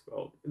curious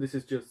about, this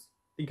is just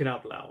thinking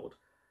out loud.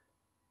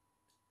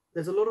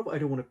 There's a lot of I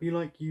don't want to be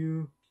like you.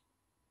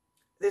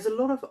 There's a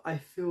lot of, I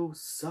feel,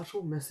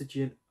 subtle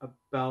messaging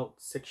about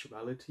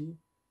sexuality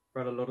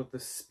throughout a lot of the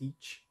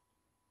speech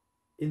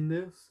in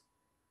this.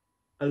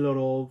 A lot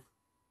of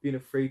being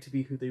afraid to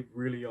be who they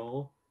really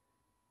are.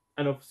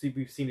 And obviously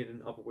we've seen it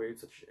in other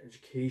ways, such as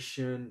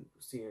education,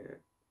 seeing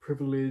it,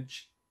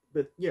 privilege.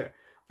 But yeah,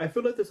 I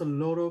feel like there's a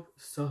lot of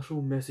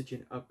subtle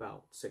messaging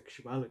about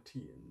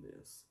sexuality in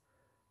this.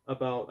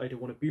 About, I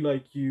don't want to be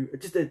like you.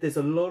 Just that there's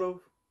a lot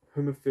of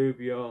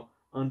homophobia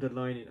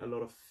underlining a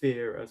lot of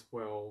fear as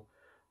well.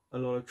 A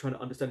lot of trying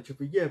to understand each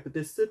other. Yeah, but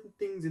there's certain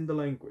things in the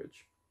language,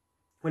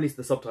 or at least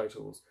the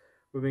subtitles,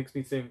 what makes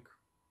me think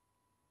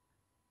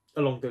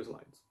along those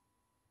lines.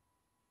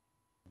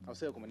 เอาเ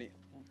สื้อกูมานี่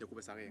เดี๋ยวกูไ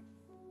ปซักเอง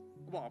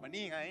กูบอกมา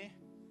นี่ไง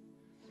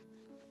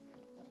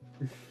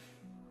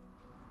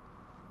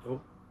Oh,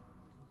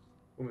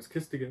 almost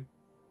kissed again.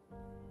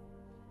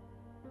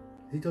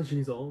 Is he touching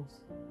his arms?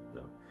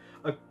 No.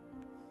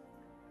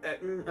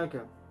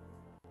 Okay.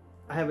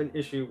 I have an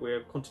issue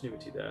with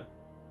continuity there.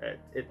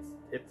 It's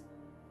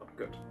not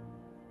good.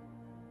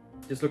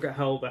 Just look at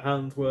how the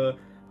hands were,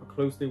 how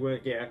close they were.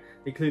 Yeah,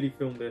 they clearly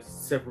filmed this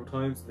several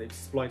times and they've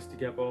spliced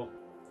together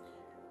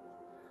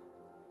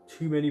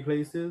too many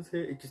places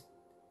here. It just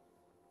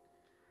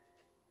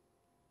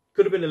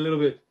could have been a little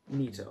bit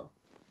neater.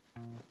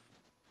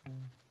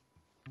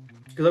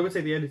 Because I would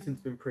say the editing's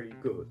been pretty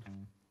good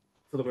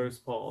for the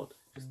most part.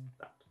 Just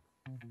that.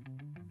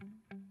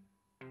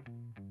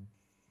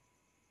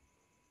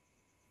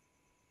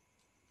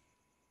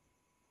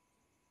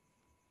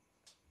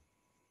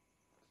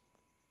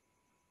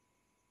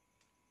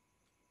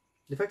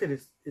 The fact that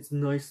it's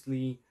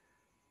nicely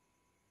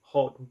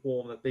hot and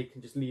warm, that they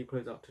can just leave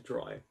clothes out to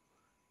dry.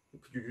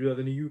 Could you do that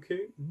in the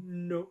UK?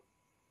 No.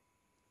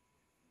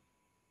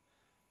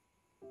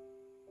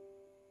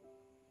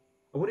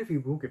 I wonder if he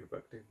will give it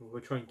back to him, or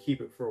we'll try and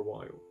keep it for a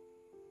while.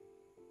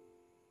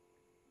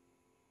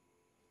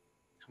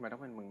 ทำไมต้อ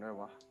งเป็นมึงด้วย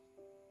วะ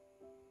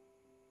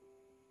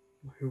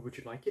Who would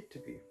you like it to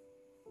be?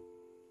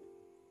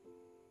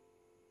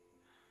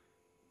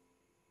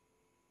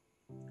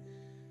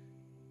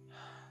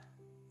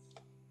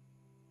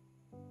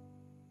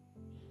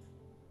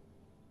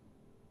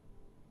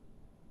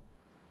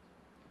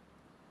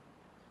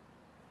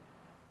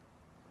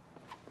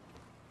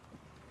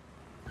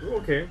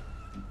 Okay.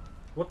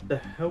 What the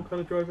hell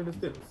kind of driving is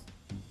this?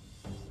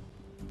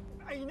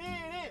 ไอ้นี่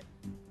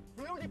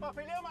มึงรู้ที่เปิดไฟ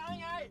เลี้ยวมาได้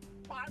ไง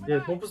ปาดไม่ Yeah,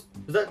 ได้ was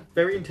that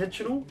very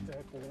intentional? เจ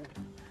อกู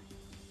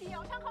เดี๋ย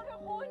วช่างเขาเถอะ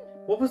คุณ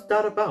What was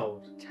that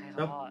about? ใช่ค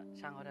รับพ่อ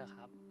ช่างเขาเถอะค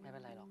รับ ไม่เป็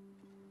นไรหรอก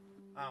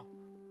อ้าว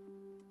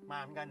มา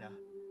เหมือนกันเหรอ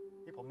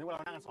นี่ผมนึกว่าเร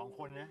านั่งกัน2 ค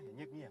นนะ อย่างเ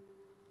งียบ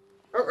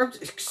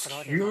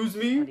Excuse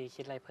me? พอดี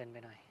คิดอะไรเพลินไป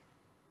หน่อย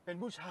ๆเป็น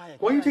ผู้ชายอย่า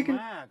Why are you คิด taking-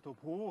 อะไรมากตัว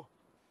ผู้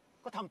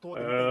ก็ทำตัว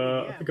ตึงๆอ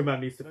ย่างเงี้ I ย think a man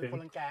needs to โดน think. ค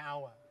นรังแกเอา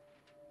อ่ะ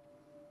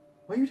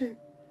Why are you taking...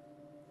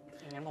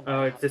 งั้นผม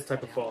Oh, it's this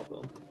type of father.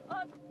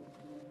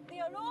 เ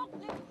ดี๋ยวลูก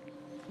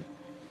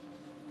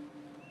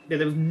Yeah,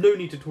 there was no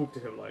need to talk to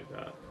him like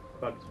that.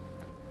 But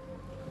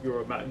you're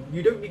a man.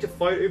 You don't need to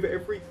fight over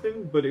everything,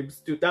 but it was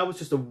that was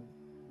just a...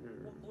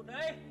 พูดเล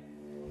ย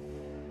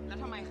แล้ว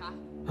ทำไมคะ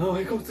Oh,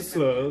 here comes the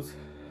slurs.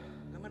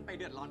 แล้วมันไป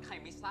เดือดร้อนใคร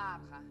ไม่ทราบ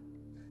คะ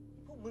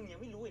พวกมึงยัง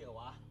ไม่รู้เหรอ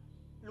วะ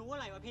รู้อะ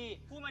ไรวะพี่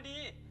พูดมาดี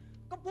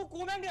ก็พวกกู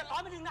แม่งเดือดร้อ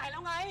นไปถึงไหนแล้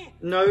วไง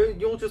No,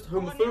 you're just วั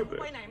นนี้กู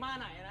homophobic. ไปไหนมา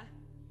ไหนนะ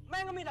แม่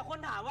งก็มีแต่คน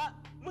ถามว่า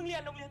มึงเรีย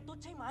นโรงเรียนตุ๊ด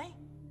ใช่ไหม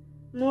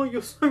No,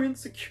 you're so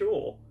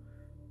insecure.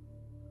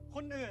 ค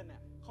นอื่นเนี่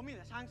ยเขามีแ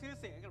ต่สร้างชื่อ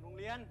เสียงให้กับโรง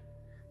เรียน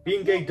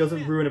Being gay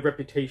doesn't ruin a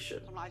reputation.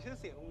 ทำลายชื่อ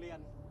เสียงโรงเรียน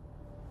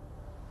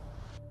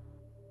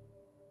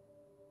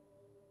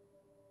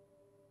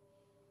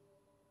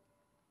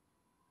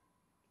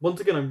Once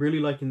again, I'm really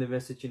liking the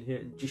message in here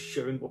and just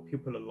showing what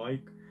people are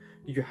like.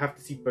 You have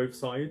to see both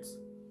sides.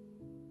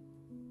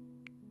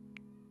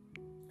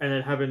 And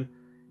then having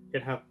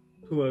it have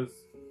Pua's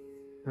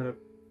kind of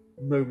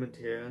moment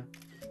here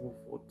of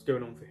what's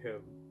going on for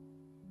him.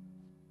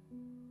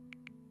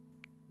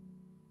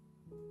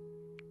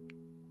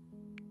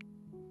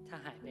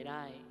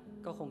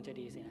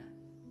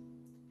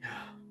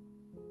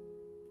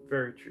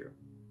 Very true.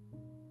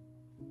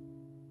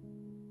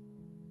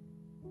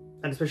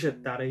 And especially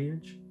at that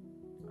age,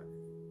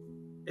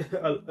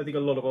 I think a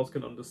lot of us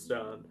can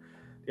understand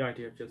the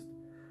idea of just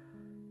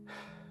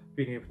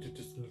being able to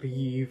just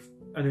leave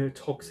in a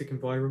toxic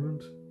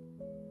environment.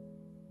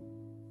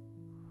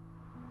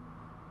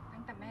 ตั้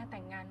งแต่แม่แต่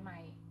งงานใหม่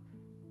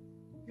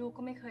ลูก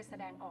ก็ไม่เคยแส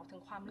ดงออกถึ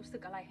งความรู้สึ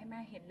กอะไรให้แม่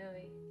เห็นเล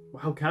ย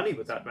Well, how can he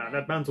with that man?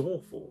 That man's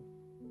awful.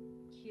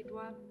 คิด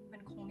ว่ามั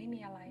นคงไม่มี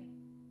อะไร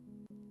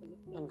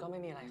มันก็ไม่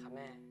มีอะไรครับแ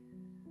ม่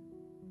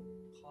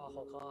พ่อเข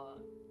าก็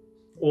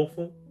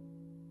Awful?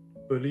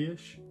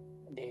 Bullyish?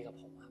 ดีกับ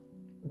ผมครับ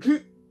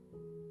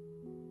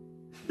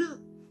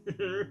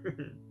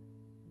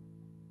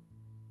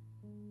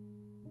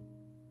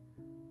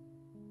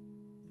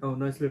Oh,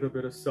 nice little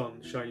bit of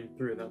sun shining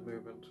through in that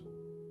moment.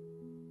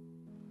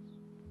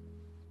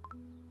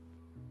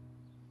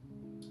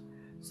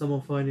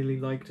 Someone finally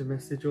liked a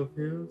message of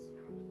his.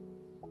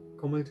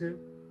 Commented.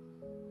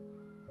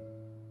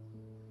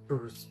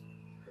 Bruce.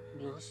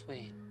 Bruce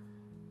Wayne.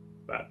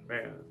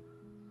 Batman.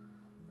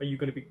 Are you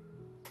gonna be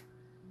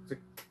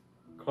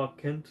Clark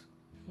Kent?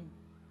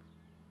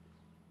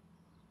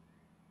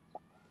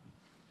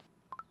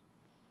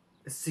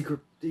 A secret.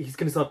 He's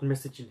gonna start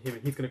messaging him,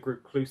 and he's gonna grow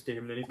close to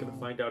him, and then he's gonna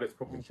find out it's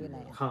probably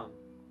Khan.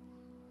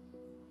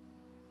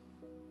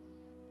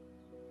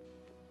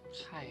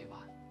 ใช่ว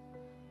ะ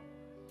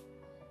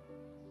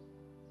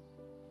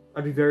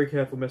I'd be very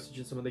careful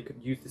messaging someone. They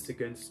could use this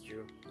against you.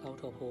 เอา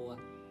โทรโพอ่ะ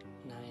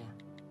นายอ่ะ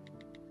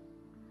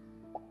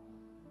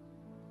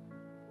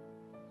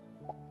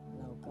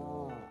แล้วก็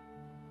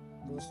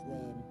บรูซเว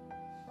น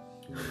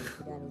ที่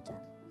ได้รู้จัก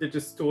The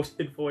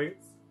distorted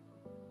voice.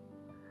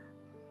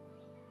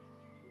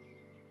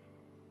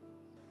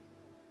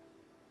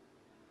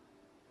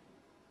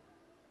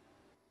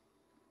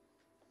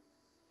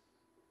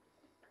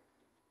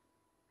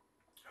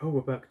 Oh,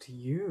 we're back to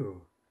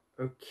you.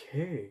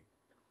 Okay.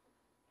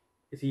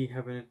 Is he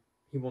having...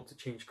 He wants to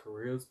change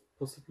careers,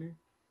 possibly?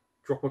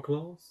 Drop a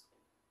class?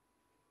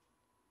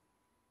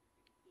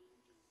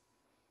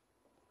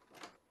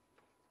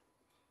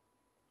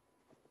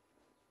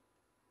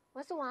 ว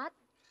สุวัฒน์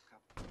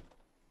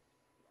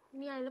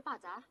มีอะไรหรือเปล่า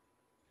จ๊ะ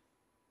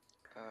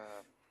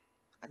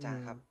อาจาร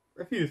ย์ครับ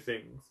A few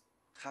things.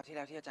 คราวที่แ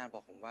ล้วที่อาจารย์บ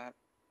อกผมว่า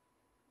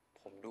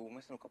ผมดูไ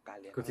ม่สนุกกับการ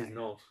เรียน Because he's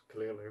not,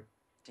 clearly.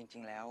 จริ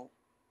งๆแล้ว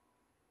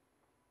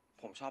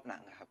ผมชอบหนั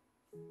งนะครับ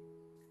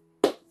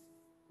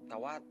แต่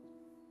ว่า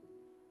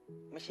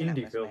ไม่ใช่หนัง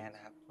Indie แบทแมน films. น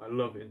ะครับ I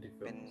love indie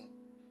เป็น films.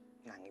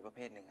 หนังอีกประเภ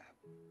ทหนึ่งครับ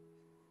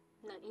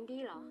หนังอิน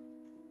ดี้เหรอ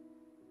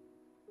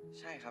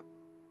ใช่ครับ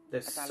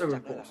They're อาจารย์ so รู้จั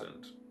กด้วยเหรอครับ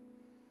important.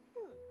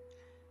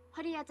 พ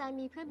อดีอาจารย์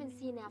มีเพื่อนเป็น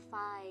ซีเนียร์ไฟ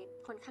ล์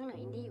คนข้างหนัง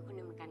อินดี้อยู่คนห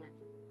นึ่งเหมือนกันอะ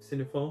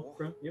Cinephile,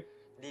 friend? Yep.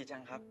 ดีจั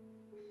งครับ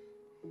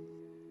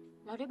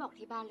เราได้บอก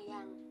ที่บ้านหรือ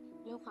ยัง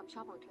เรื่องความช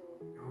อบของเธอ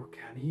Oh,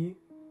 can he?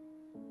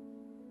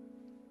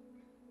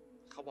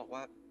 เขาบอกว่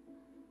า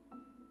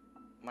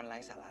มันไร้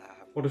สาระ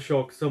ครับ What a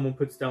shock. Someone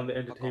puts down the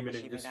ประกอบ entertainment อ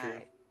าชีพไม่ได้ industry.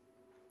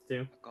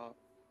 Still. แล้วก็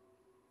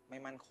ไม่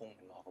มั่นคงเห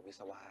มือนหมอกับวิ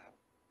ศวะครับ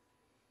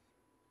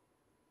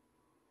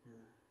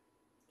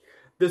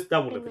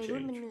That will เป็น never วัยรุ่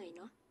นมัน change. เหนื่อย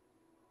เนาะ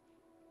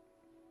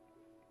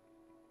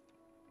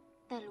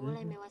แต่รู้อะไร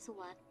ไหมวสุ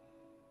วัฒน์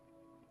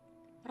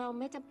เรา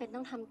ไม่จำเป็นต้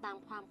องทำตาม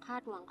ความคา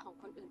ดหวังของ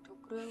คนอื่นทุก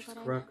เรื่องก็ไ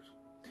ด้นะ Correct.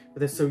 But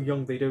they're so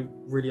young, they don't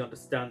really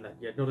understand that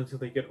yet. Not until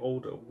they get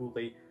older will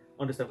they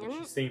understand what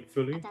she's saying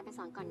fully. อาจารย์ไป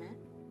สอนก่อนนะ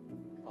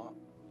อ๋อ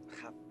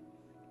ครับ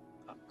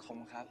ขอบคุณ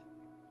ครับ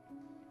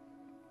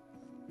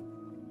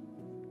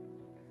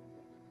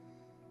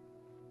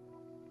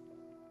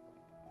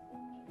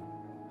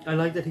I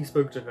like that he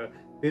spoke to her.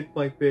 Bit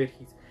by bit,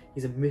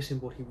 he's admitting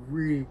what he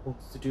really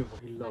wants to do, what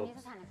he ตอนนี้ loves.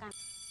 สถานการณ์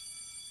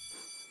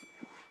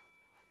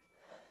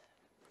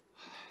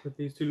With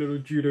these two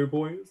little judo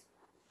boys.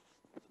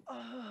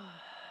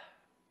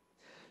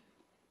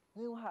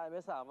 นี่ผ่านไป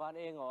3 วัน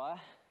เองเหรอวะ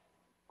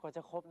กว่าจ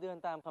ะครบเดือน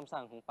ตามคำ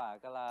สั่งของป่า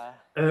กะลา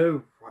Oh,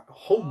 right. A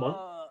whole month?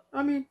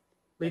 I mean,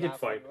 they did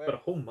fight, but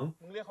a whole month?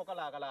 มึงเรียกเขากะ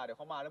ลากะลาเดี๋ยวเ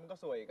ขามาแล้วมึงก็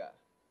ซวยอีกอะ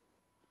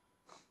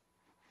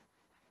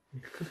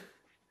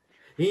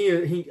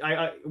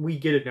We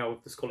get it now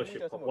with the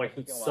scholarship, but why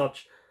he's such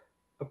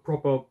a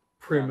proper,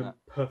 prim and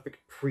perfect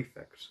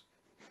prefect.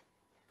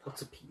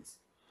 What's a piece?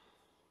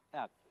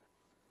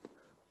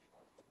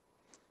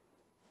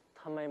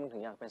 ทำไมมึงถึ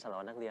งอยากเป็นสาร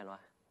วัตรนักเรียนวะ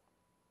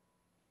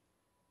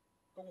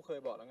ก็กูเคย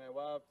บอกแล้วไง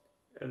ว่า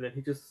And then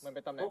he just มันเ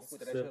ป็นตำแหน่งที่กู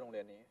จะได้ชื่อโรงเรี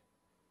ยนนี้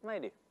ไม่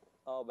ดิ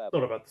เอาแบบ It's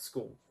not about the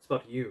school. It's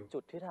about you. จุ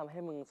ดที่ทำให้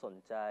มึงสน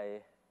ใจ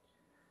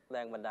แร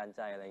งบันดาลใ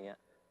จอะไรเงี้ย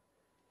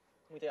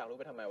มึงจะอยากรู้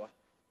ไปทำไมวะ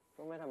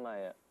ก็ไม่ทำไม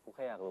อ่ะ กูแ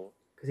ค่อยากรู้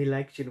Because he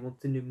likes you and wants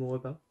to know more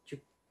about you.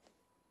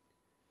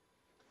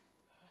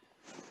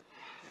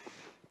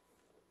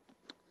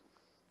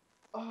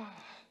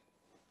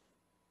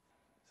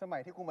 สมั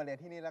ยที่กูมาเรียน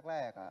ที่นี่แร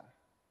กๆอะ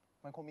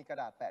มันคงมีกระ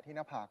ดาษแปะที่ห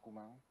น้าผากกู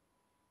มั้ง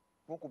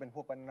ว่ากูเป็นพ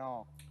วกบ้านนอ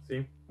ก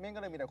See? เม่งก็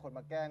เลยมีแต่คนม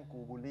าแกล้งกู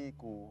บูลลี่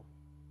กู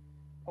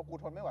พอกู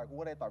ทนไม่ไหวกู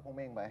ก็เลยต่อยพวกเ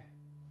ม่งไป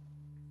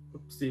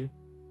Oopsie.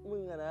 มึ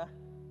งอะนะ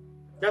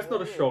That's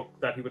not a shock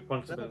that he would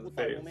punch แล้ว them พอ in กู the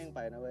ต่อยพวก face. เม่งไป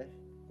นะเว้ย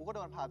กูก็โด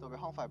นพาตัวไป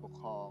ห้องฝ่ายปก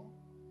ครอง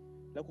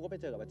แล้วกูก็ไป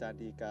เจอกับอาจารย์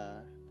ดีกา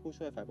ผู้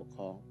ช่วยฝ่ายปกค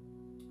รอง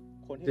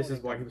คนที่ This is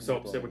why he was so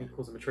upset when he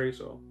calls him a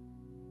traitor.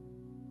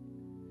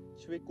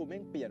 ชีวิตกูเม่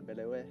งเปลี่ยนไปเ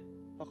ลยเว้ย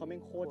เพราะเขาเม่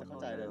งโคตรจะเข้า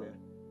ใจเลย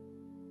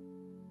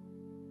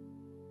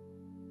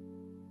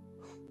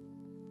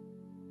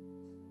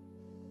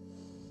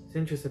It's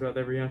interesting about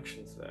their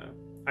reactions there.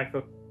 I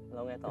felt แ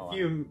ล้วไงต่อ a วะ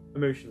few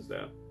emotions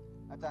there.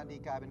 อาจารย์ดี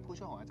กาเป็นผู้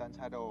ช่วยของอาจารย์ช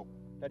าดก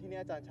แล้วที่นี่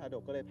อาจารย์ชาด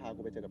กก็เลยพากู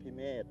ไปเจอกับพี่เ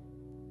มธ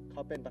เข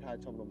าเป็นประธาน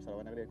ชมรมสาร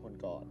วัตรนักเรียนคน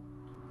ก่อน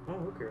Oh,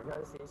 okay. งา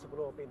นสีสุโ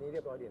รปีนี้เรี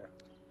ยบร้อยดีนะ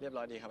เรียบ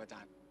ร้อยดีครับอาจ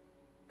ารย์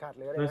ขาดเห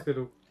ลืออะไร Nice นะ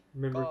little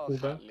ก็ memory ขาด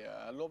pullback. เหลือ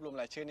รวบรวม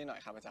รายชื่อนิดหน่อย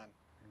ครับอาจารย์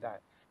ได้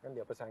งั้นเ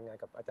ดี๋ยวประสานงาน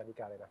กับอาจารย์นิ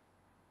กาเลยนะ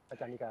อา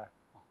จารย์นิกา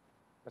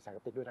ประสาน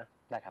กับติ๊กด้วยนะ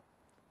ได้ครับ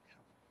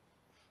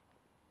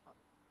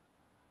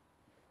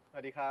ส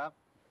วัสดีครับ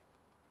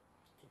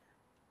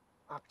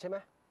อักใช่ไหม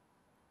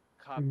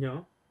ครับ Yeah.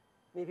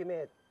 นี่พี่เม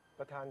ธ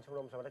ประธานชมร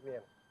มสมัครนักเรีย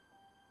น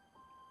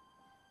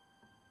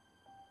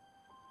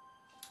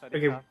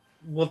Okay,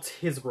 what's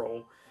his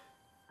role?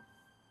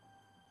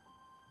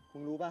 มึ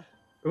งรู้ป่ะ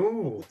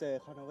Ooh. กูเจอ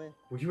เขานะเว้ย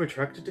Were you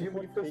attracted to him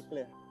when you คลิ first? กเ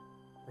ลย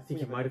I think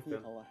you might have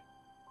been. เขาอะ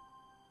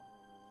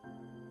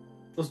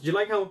Also, do you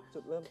like how จุ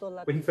ดเริ่มต้น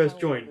รัก when he first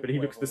joined, but he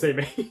looks the same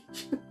age?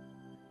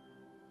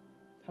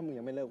 ถ้ามึง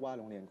ยังไม่เลิกว่า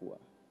โรงเรียนกูอ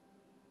ะ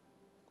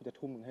กูจะ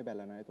ทุ่มมึงให้แบน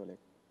แล้วนะไอ้ตัวเล็ก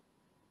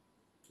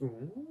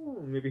Ooh,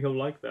 maybe he'll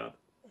like that.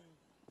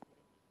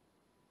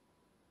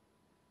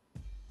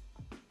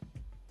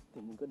 แต่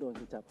มึงก็โดน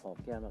กูจับหอม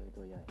แก้มหรอกไอ้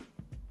ตัวใหญ่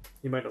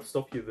He might not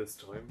stop you this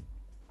time.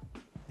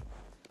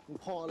 มึง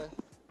พอเลย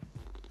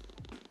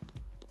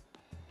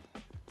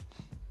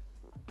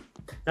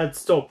That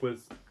stop was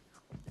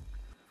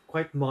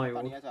quite ตอน mild.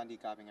 นี้อาจารย์ดี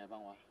กาเป็นไงบ้า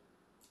งวะ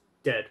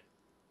Dead.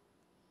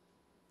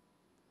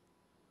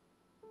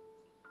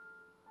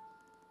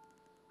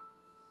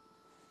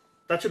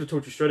 That should have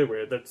told you straight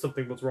away that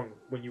something was wrong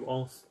when you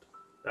asked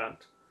that.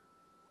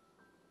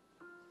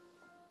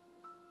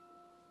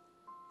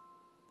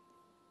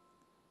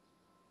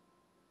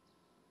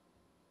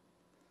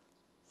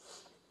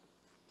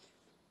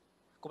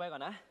 กูไปก่อ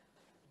นนะ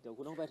เดี๋ยว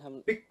กูต้องไปท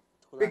ำ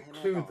Big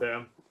clue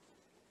there.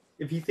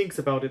 If he thinks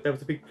about it, that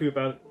was a big clue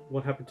about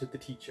what happened to the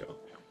teacher.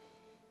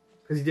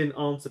 Because he didn't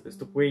answer this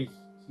the way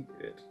he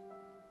did.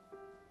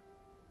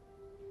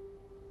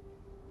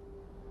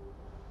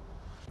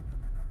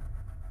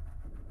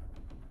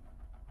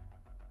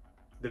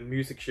 The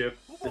music ship.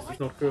 This is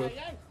not good.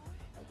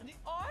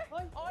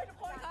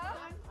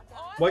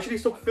 Why should he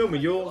stop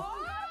filming? You're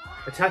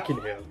attacking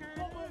him.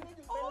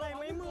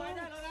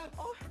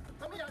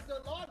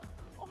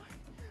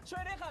 ช่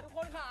วยด้วยค่ะทุกค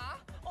นค่ะ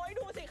โอ้ย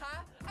ดูสิคะ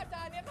อาจ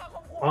ารย์เนี่ยค่ะขอ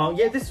งผม Oh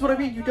yeah, this is what I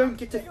mean. You don't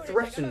get to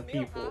threaten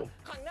people.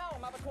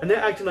 And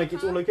they're acting like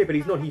it's all okay, but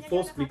he's not. He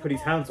forcibly put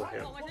his hands on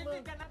him. เ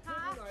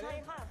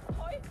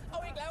อา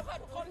อีกแล้วค่ะ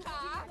ทุกคนค่ะ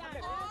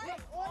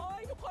โอ้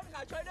ยทุกคนค่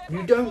ะช่วยด้วย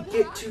You don't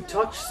get to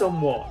touch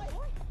someone.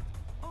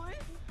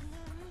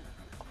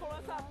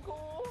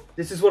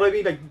 This is what I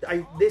mean. Like,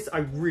 this I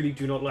really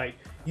do not like.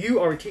 You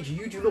are a teacher.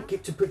 You do not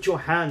get to put your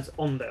hands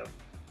on them.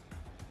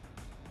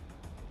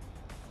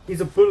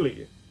 He's a bully.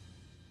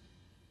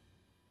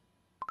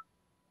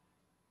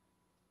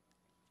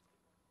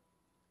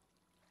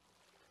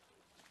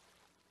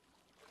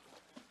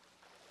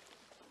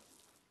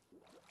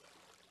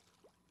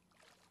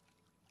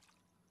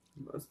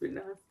 Must be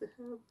nice to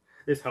have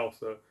this house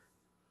though.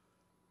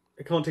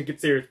 I can't take it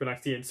serious when I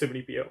see it in so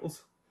many BLs.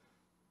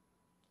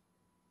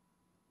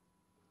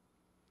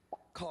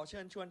 ขอเชิ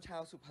ญชวนชา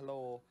วสุพโล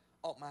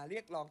ออกมาเรี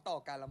ยกร้องต่อ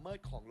การละเมิด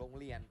ของโรง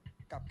เรียน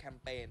กับแคม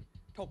เปญ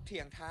ถกเถี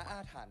ยงท้าอา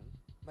ถรรพ์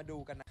มาดู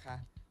กันนะคะ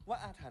ว่า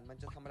อาถรรพ์มัน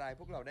จะทำลาย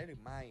พวกเราได้หรื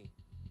อไม่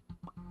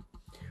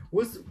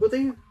Were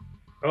they?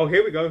 Oh,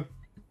 here we go.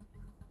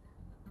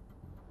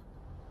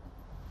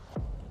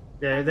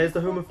 Yeah, there's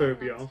the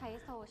homophobia. ใช้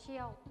โซเชี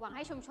ยลหวังใ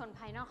ห้ชุมชนภ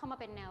ายนอกเข้ามา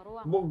เป็นแนวร่ว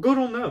ม Well, good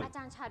on them. อาจ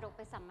ารย์ชาดกไ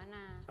ปสัมมน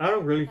า I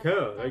don't really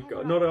care. Like,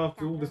 not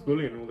after all this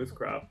bullying and all this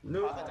crap.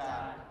 No.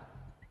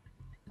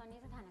 ตอนนี้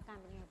สถานการ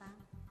ณ์เป็นไงบ้าง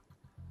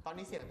ตอน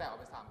นี้เสียงแตกออก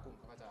เป็น3 กลุ่ม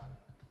ครับอาจารย์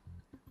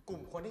กลุ่ม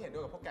คนที่เห็นด้ว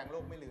ยกับพวกแก๊งโล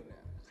กไม่ลืมเนี่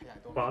ยขยาย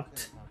ตัวมากขึ้น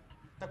ครับ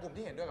แต่กลุ่ม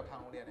ที่เห็นด้วยกับทาง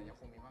โรงเรียนเนี่ยยัง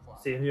คงมีมากกว่า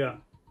See here.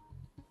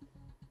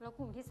 แล้ว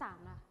กลุ่มที่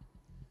3ล่ะ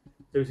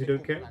Those who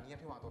don't กลุ่ care. มพลังเงียบ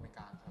ที่วางตัวเป็นก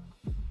ลางครับ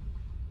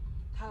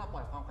ถ้าเราปล่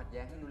อยความขัดแ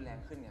ย้งให้รุนแรง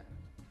ขึ้นเนี่ย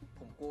ผ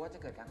มกลัวว่าจะ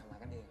เกิดการทำร้าย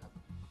กันเองครับ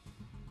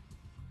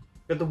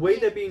But the way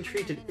they're being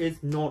treated is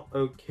not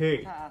okay.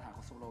 ถ้าอาถรรพ์ข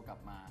องสุโรกลับ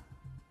มา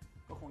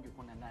ก็คงอยู่ค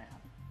นนั้นได้ครั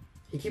บ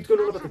He keeps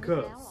going on about the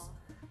curse.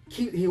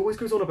 He always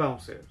goes on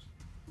about it.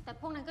 แต่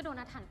พวกนั้นก็โดน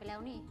อาถรรพ์ไปแล้ว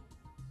นี่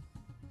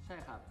ใช่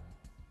ครับ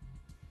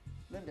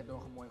เริ่มจากโดน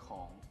ขโมยข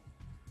อง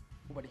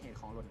อุบัติเหตุ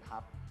ของหล่นทั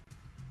บ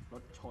ร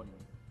ถชน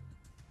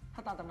ถ้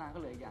าตามตำนานก็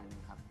เหลืออีกอย่างหนึ่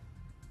งครับ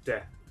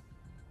Death.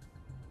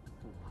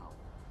 ถูกเผา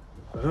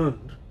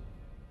Burned.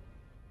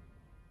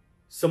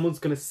 Someone's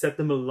gonna set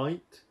them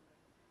alight.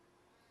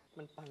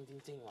 มันปังจ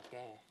ริงๆว่ะแก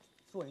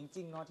สวยจ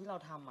ริงๆเนาะที่เรา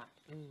ทำอ่ะ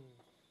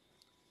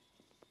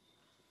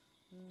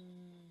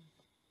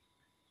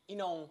อี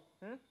นง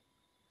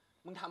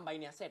มึงทำใบ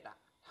เนี้ยเสร็จอะ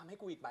ทำให้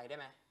กูอีกใบได้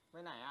ไหม ไป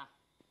ไหนอ่ะ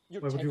หยุ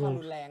ดใช้ความ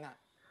รุนแรงอะ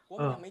ว่า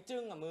มันยังไม่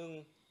จึ้งอะมึง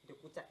เดี๋ยว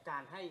กูจัดกา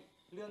รให้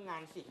เรื่องงา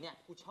นศิลป์เนี่ย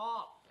กูชอ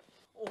บ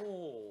โอ้โห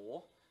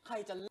ใคร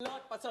จะเลิ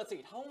ศประเสริฐสี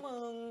เท่ามึ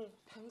ง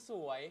ทั้งส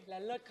วยและ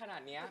เลิศขนา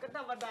ดเนี้ย ก็ธ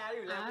รรมดาอ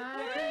ยู่แล้ว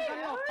ต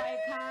ลกไป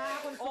ค่ะ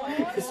คนสวย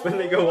It's when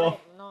they go off.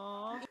 เนา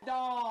ะ ด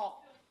อก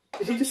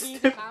Did he just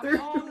step ครับ through?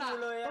 อ้อมล่ะ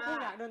เลย ก็ อ่ะ กู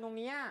อยากเดินตรง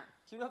เนี้ย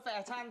คิดว่าแฟ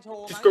ชั่นโช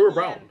ว์ Just go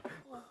around.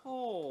 โอ้โห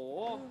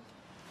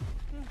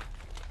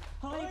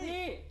เฮ้ย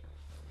พี่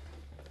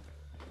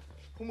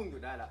พวกมึงอ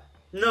ยู่ได้ละ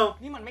No.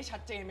 นี่มันไม่ชั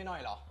ดเจนไปหน่อ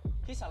ยเหรอ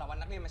ที่สารวัตร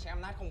นักเรียนมาใช้อ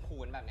ำนาจข่มขู่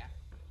แบบเนี้ย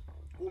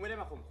กูไม่ได้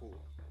มาข่มขู่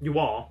You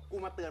are. กู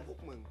มาเตือนพวก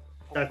มึง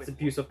That's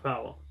abuse of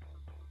power.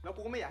 แล้วกู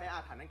ก็ไม่อยากให้อา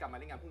ถรรพ์นั้นกลับมา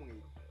เล่นงานพวกมึง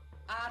อีก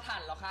อาถร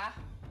รพ์เหรอคะ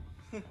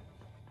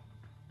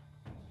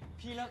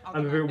พี่เลิกเอา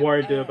I'm very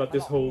worried about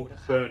this whole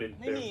burning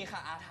ไม่มี thing. ค่ะ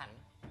อาถรรพ์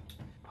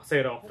I'll say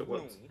it พวกหนู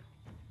afterwards.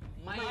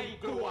 ไม่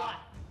กลัว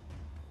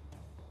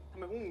ทำ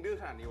ไมพวกมึงดื้อ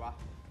ขนาดนี้วะ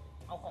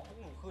เอาของพวก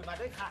หนูคืนมา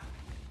ด้วยค่ะ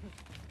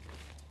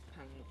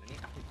พังหมดแล้วเนี่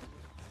ย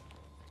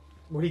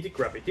Well, he did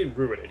grab it. He didn't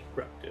ruin it. He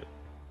grabbed it.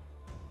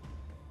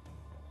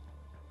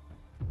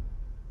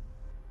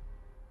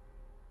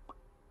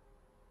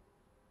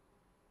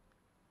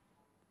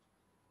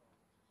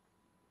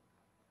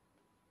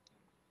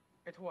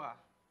 ไอ้ถั่ว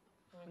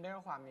ได้ข้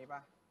อความนี้ปะ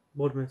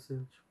What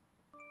message?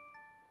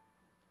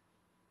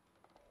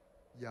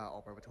 อย่าออ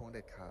กไปประท้วงเ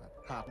ด็ดขาด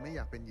หากไม่อย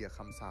ากเป็นเหยื่อค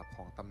ำสาปข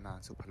องตำนาน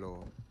สุพโล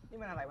นี่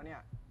มันอะไรวะเนี่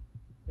ย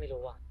ไม่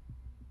รู้อ่ะ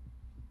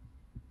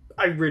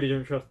I really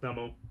don't trust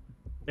Namo.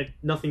 Like,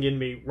 nothing in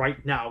me right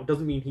now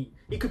doesn't mean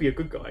he could be a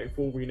good guy for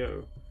all we know.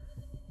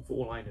 For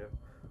all I know.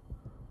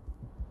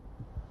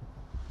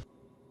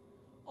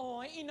 โอ้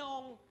ยอีน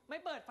งไม่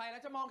เปิดไฟแล้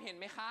วจะมองเห็น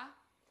ไหมคะ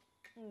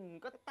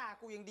ก็ตา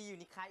กูยังดีอยู่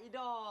นี่คะอี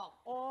ดอก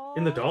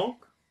In the dark?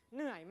 เ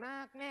หนื่อยมา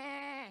กแม่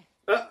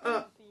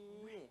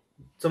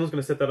Someone's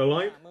gonna set that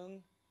alight? มึง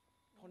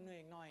ทนเหนื่อย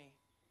อีกหน่อย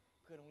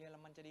เพื่อโรงเรียนเรา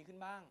มันจะดีขึ้น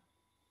บ้าง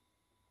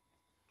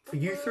For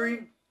you three?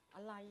 อ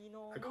ะไรโน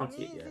I can't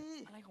see it yet.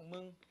 อะไรของ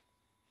มึง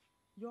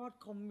ยอด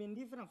คอมเมนต์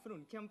ที่สนับสนุ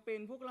นแคมเป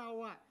ญพวกเรา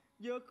อะ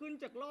เยอะขึ้น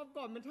จากรอบ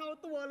ก่อนเป็นเท่า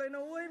ตัวเลยน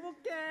ะเว้ยพวก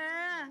แก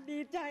ดี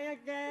ใจอะ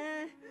แก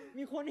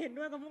มีคนเห็น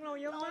ด้วยกับพวกเรา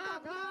เยอะมาก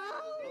อะ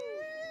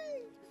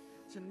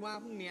ฉันว่า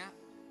พรุ่งเนี้ย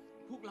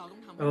พวกเราต้อ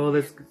งทำ Oh,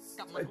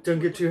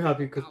 don't get too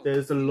happy because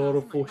there's a lot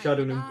of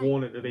foreshadowing and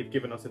warning that they've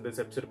given us in this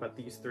episode about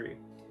these three.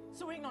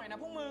 สู้อีกหน่อยนะ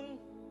พวกมึง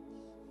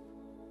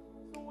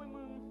สู้ให้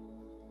มึง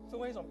สู้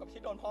ให้สมกับ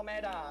ที่โดนพ่อแม่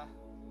ด่า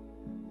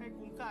ให้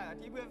คุ้มค่ากับ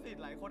ที่เพื่อนสนิท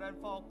หลายคนอัน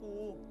ฟอร์กู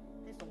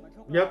ที่ส่งมาโช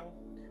ค Yep,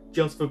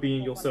 just for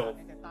being yourself. ใ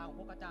นสายตาของพ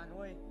วกอาจารย์เ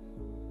ว้ย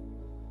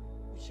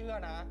กูเชื่อ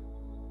นะ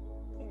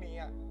พรุ่งนี้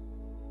อ่ะ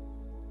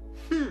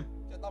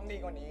จะต้องดี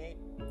กว่านี้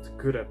It's a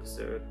good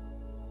episode.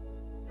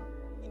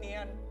 อีเนีย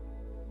น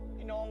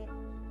อีนง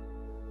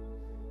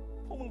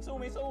พวกมึงสู้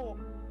ไม่สู้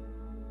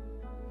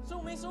สู้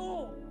ไม่สู้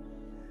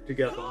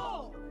Together.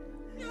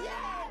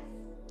 Yes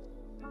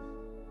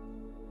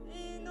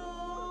อีน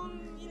ง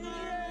อีเนี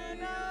ย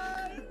น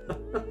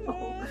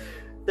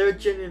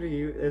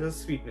There's a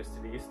sweetness to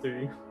these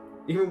three.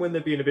 Even when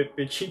they're being a bit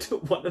bitchy to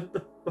one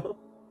another.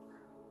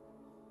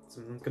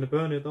 Someone's gonna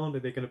burn it, aren't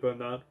they? They're gonna burn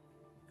that.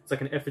 It's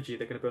like an effigy,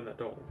 they're gonna burn that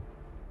doll.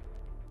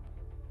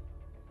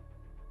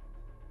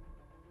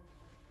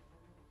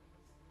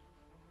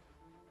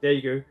 There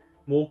you go.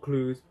 More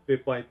clues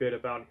bit by bit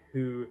about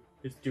who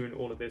is doing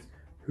all of this.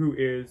 Who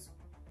is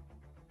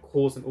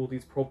causing all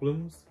these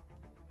problems.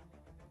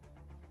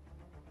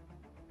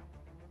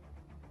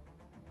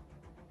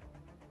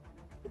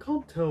 I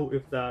can't tell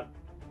if that...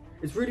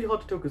 It's really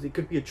hard to tell because it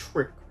could be a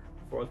trick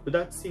for us, but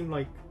that seemed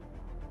like...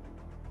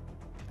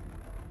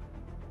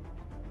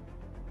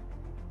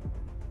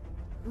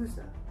 Who is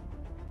that?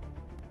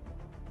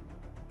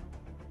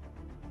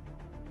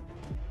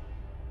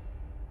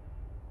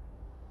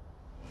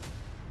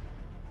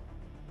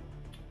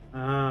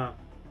 Ah,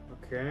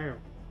 okay.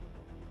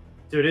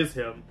 So it is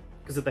him,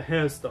 because of the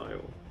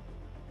hairstyle.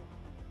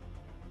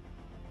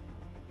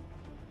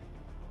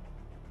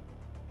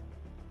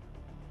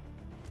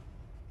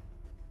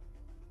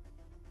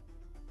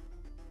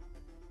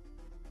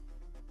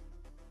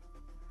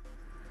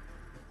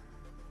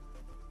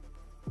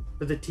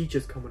 But the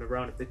teacher's coming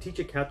around. If the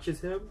teacher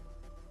catches him...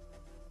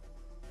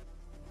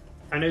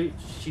 I know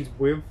she's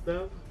with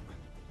them,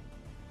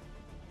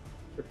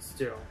 but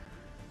still.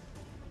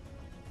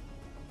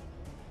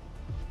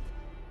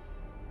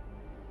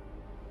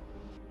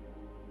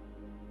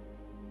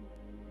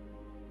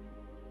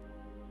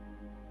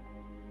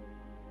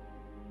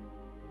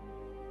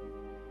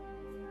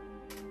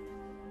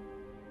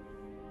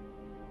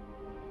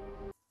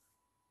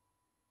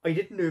 I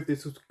didn't know if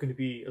this was going to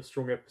be a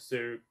strong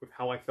episode with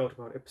how I felt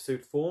about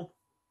episode 4.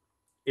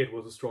 It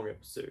was a strong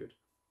episode.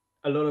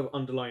 A lot of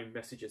underlying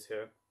messages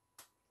here.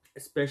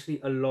 Especially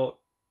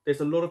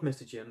there's a lot of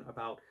messaging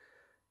about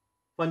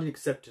finding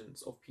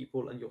acceptance of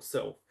people and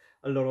yourself.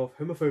 A lot of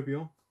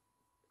homophobia.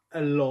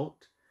 A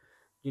lot.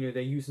 You know,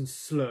 they're using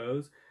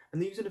slurs. And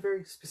they're using a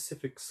very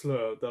specific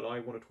slur that I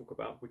want to talk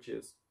about, which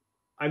is...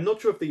 I'm not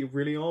sure if they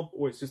really are,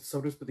 or it's just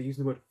subjects, but they're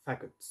using the word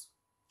faggots.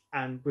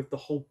 And with the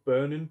whole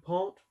burning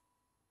part...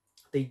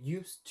 They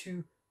used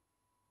to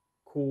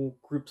call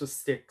groups of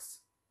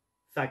sticks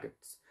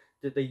faggots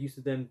that they used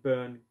to then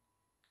burn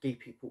gay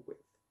people with.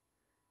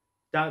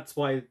 That's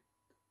why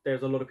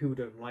there's a lot of people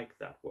who don't like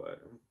that word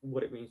and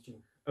what it means.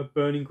 A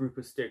burning group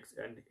of sticks,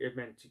 and it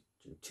meant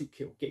to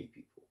kill gay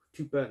people,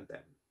 to burn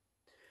them.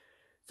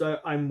 So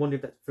I'm wondering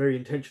if that's very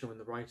intentional in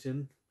the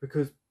writing,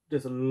 because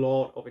there's a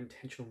lot of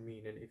intentional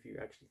meaning if you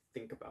actually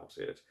think about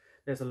it.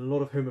 There's a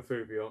lot of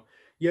homophobia.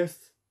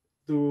 Yes,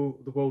 the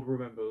world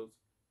remembers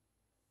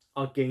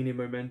are gaining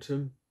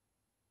momentum,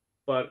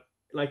 but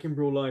like in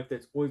real life,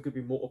 there's always going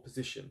to be more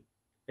opposition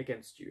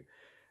against you,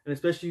 and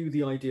especially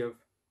the idea of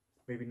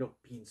maybe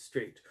not being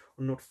straight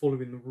or not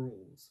following the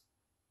rules.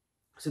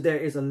 So there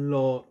is a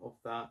lot of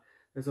that.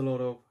 There's a lot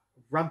of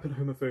rampant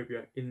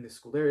homophobia in this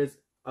school. There is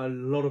a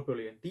lot of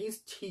bullying. These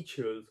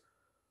teachers,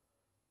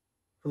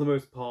 for the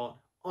most part,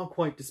 are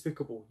quite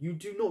despicable. You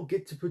do not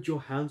get to put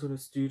your hands on a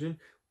student.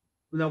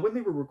 Now, when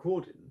they were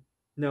recording,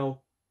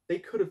 now they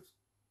could have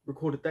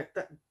recorded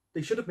that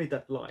they should have made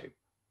that live,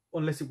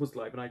 unless it was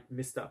live and I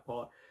missed that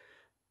part.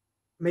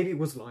 Maybe it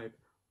was live,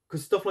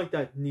 because stuff like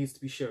that needs to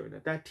be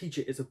shown. That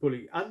teacher is a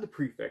bully and the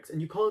prefects,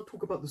 and you can't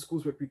talk about the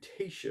school's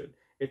reputation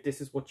if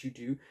this is what you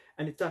do.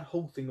 And it's that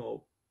whole thing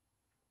of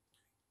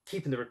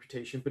keeping the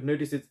reputation, but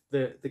notice it's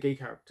the gay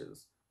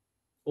characters,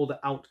 or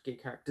the out gay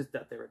characters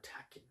that they're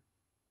attacking.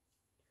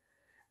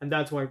 And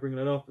that's why I bring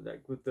it up,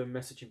 like, with the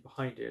messaging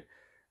behind it.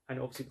 And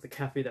obviously with the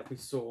cafe that we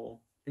saw,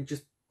 and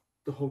just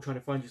the whole trying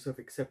to find yourself,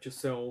 accept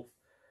yourself.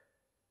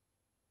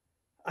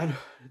 And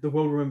the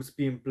world remembers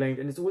being blamed.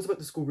 And it's always about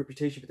the school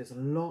reputation, but there's a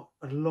lot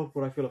of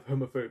what I feel of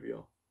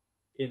homophobia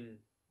in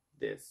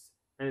this.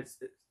 And it's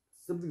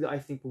something that I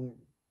think will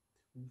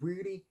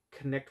really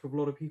connect with a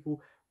lot of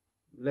people.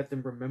 Let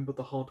them remember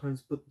the hard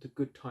times, but the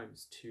good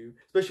times too.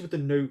 Especially with the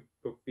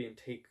notebook being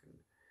taken.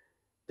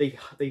 They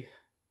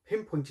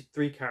pinpointed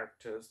 3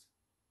 characters.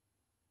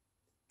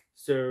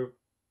 So,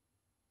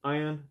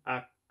 Iron,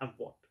 Ak, and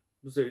Wat.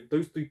 So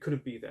those 3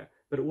 couldn't be there.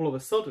 But all of a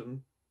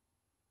sudden,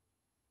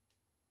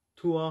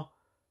 Tua,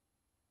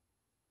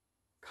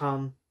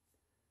 Khan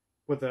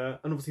were there,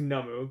 and obviously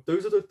Namo.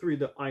 Those are the 3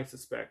 that I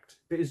suspect.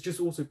 But it's just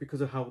also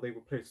because of how they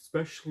were placed.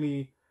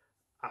 Especially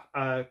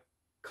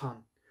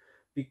Khan.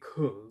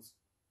 Because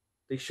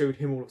they showed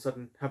him all of a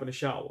sudden having a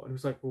shower, and it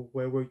was like, well,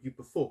 where were you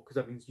before? Because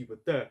that means you were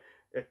there.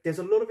 There's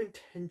a lot of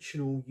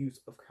intentional use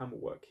of camera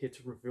work here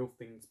to reveal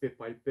things bit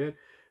by bit,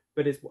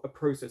 but it's a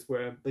process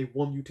where they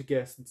want you to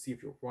guess and see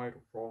if you're right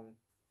or wrong.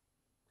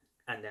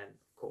 And then,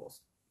 of course,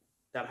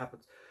 that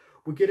happens.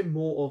 We're getting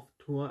more of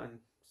Tua and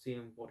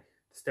seeing what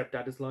the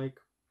stepdad is like.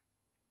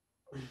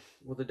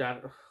 Well, the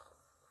dad,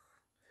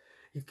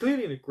 he's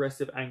clearly an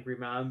aggressive, angry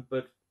man,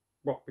 but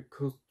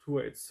because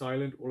Tua is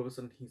silent, all of a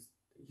sudden he's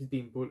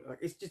being bullied.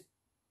 It's just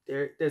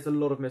there's a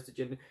lot of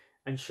messaging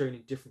and shown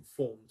in different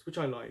forms, which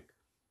I like.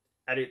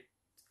 And it's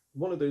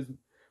one of those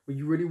where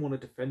you really want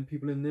to defend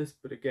people in this,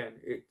 but again,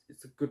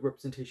 it's a good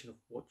representation of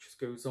what just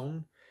goes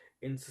on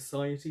in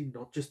society,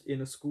 not just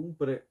in a school,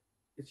 but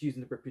it's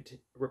using the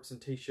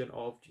representation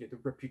of, you know, the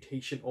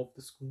reputation of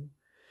the school.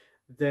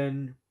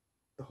 Then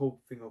the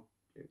whole thing of,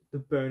 you know, the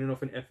burning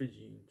of an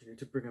effigy, you know,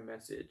 to bring a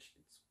message.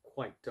 It's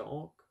quite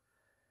dark.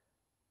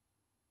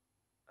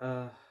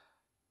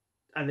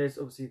 And there's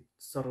obviously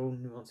subtle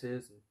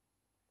nuances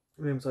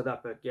and things like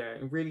that, but yeah,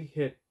 it really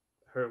hit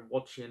her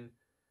watching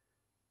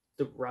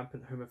the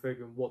rampant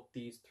homophobia and what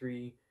these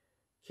 3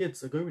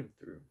 kids are going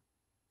through.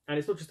 And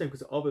it's not just them,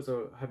 because others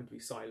are having to be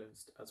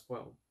silenced as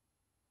well.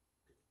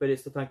 But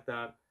it's the fact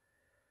that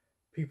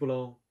people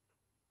are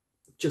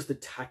just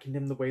attacking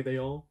them the way they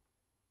are.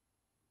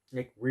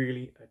 Like,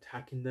 really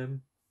attacking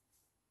them.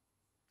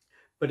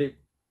 But it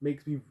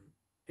makes me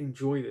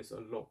enjoy this a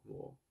lot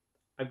more.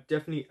 I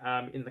definitely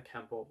am in the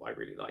camp of, I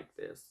really like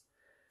this.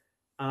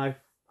 And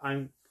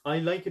I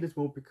like it as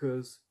well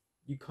because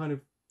you kind of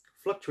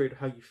fluctuate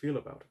how you feel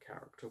about a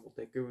character, what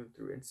they're going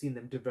through, and seeing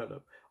them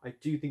develop. I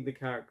do think the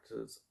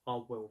characters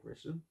are well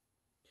written.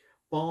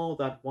 Bar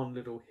that one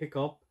little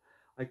hiccup,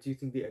 I do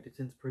think the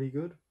editing's pretty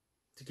good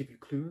to give you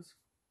clues.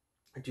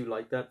 I do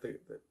like that. The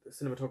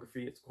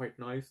cinematography is quite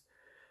nice.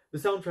 The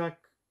soundtrack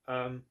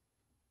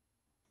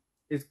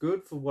is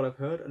good for what I've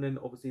heard, and then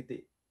obviously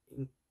the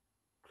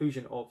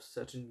inclusion of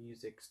certain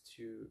musics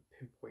to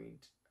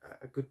pinpoint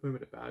a good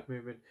moment, a bad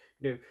moment.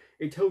 You know,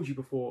 it tells you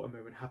before a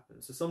moment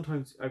happens. So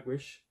sometimes I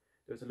wish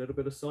there was a little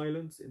bit of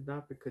silence in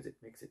that, because it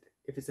makes it,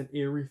 if it's an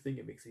eerie thing,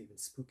 it makes it even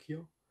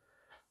spookier.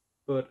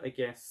 But I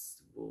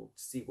guess we'll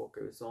see what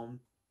goes on.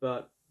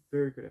 But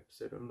very good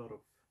episode.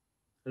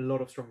 A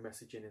lot of strong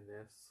messaging in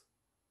this.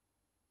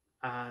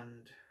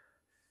 And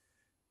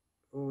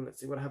let's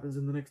see what happens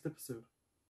in the next episode.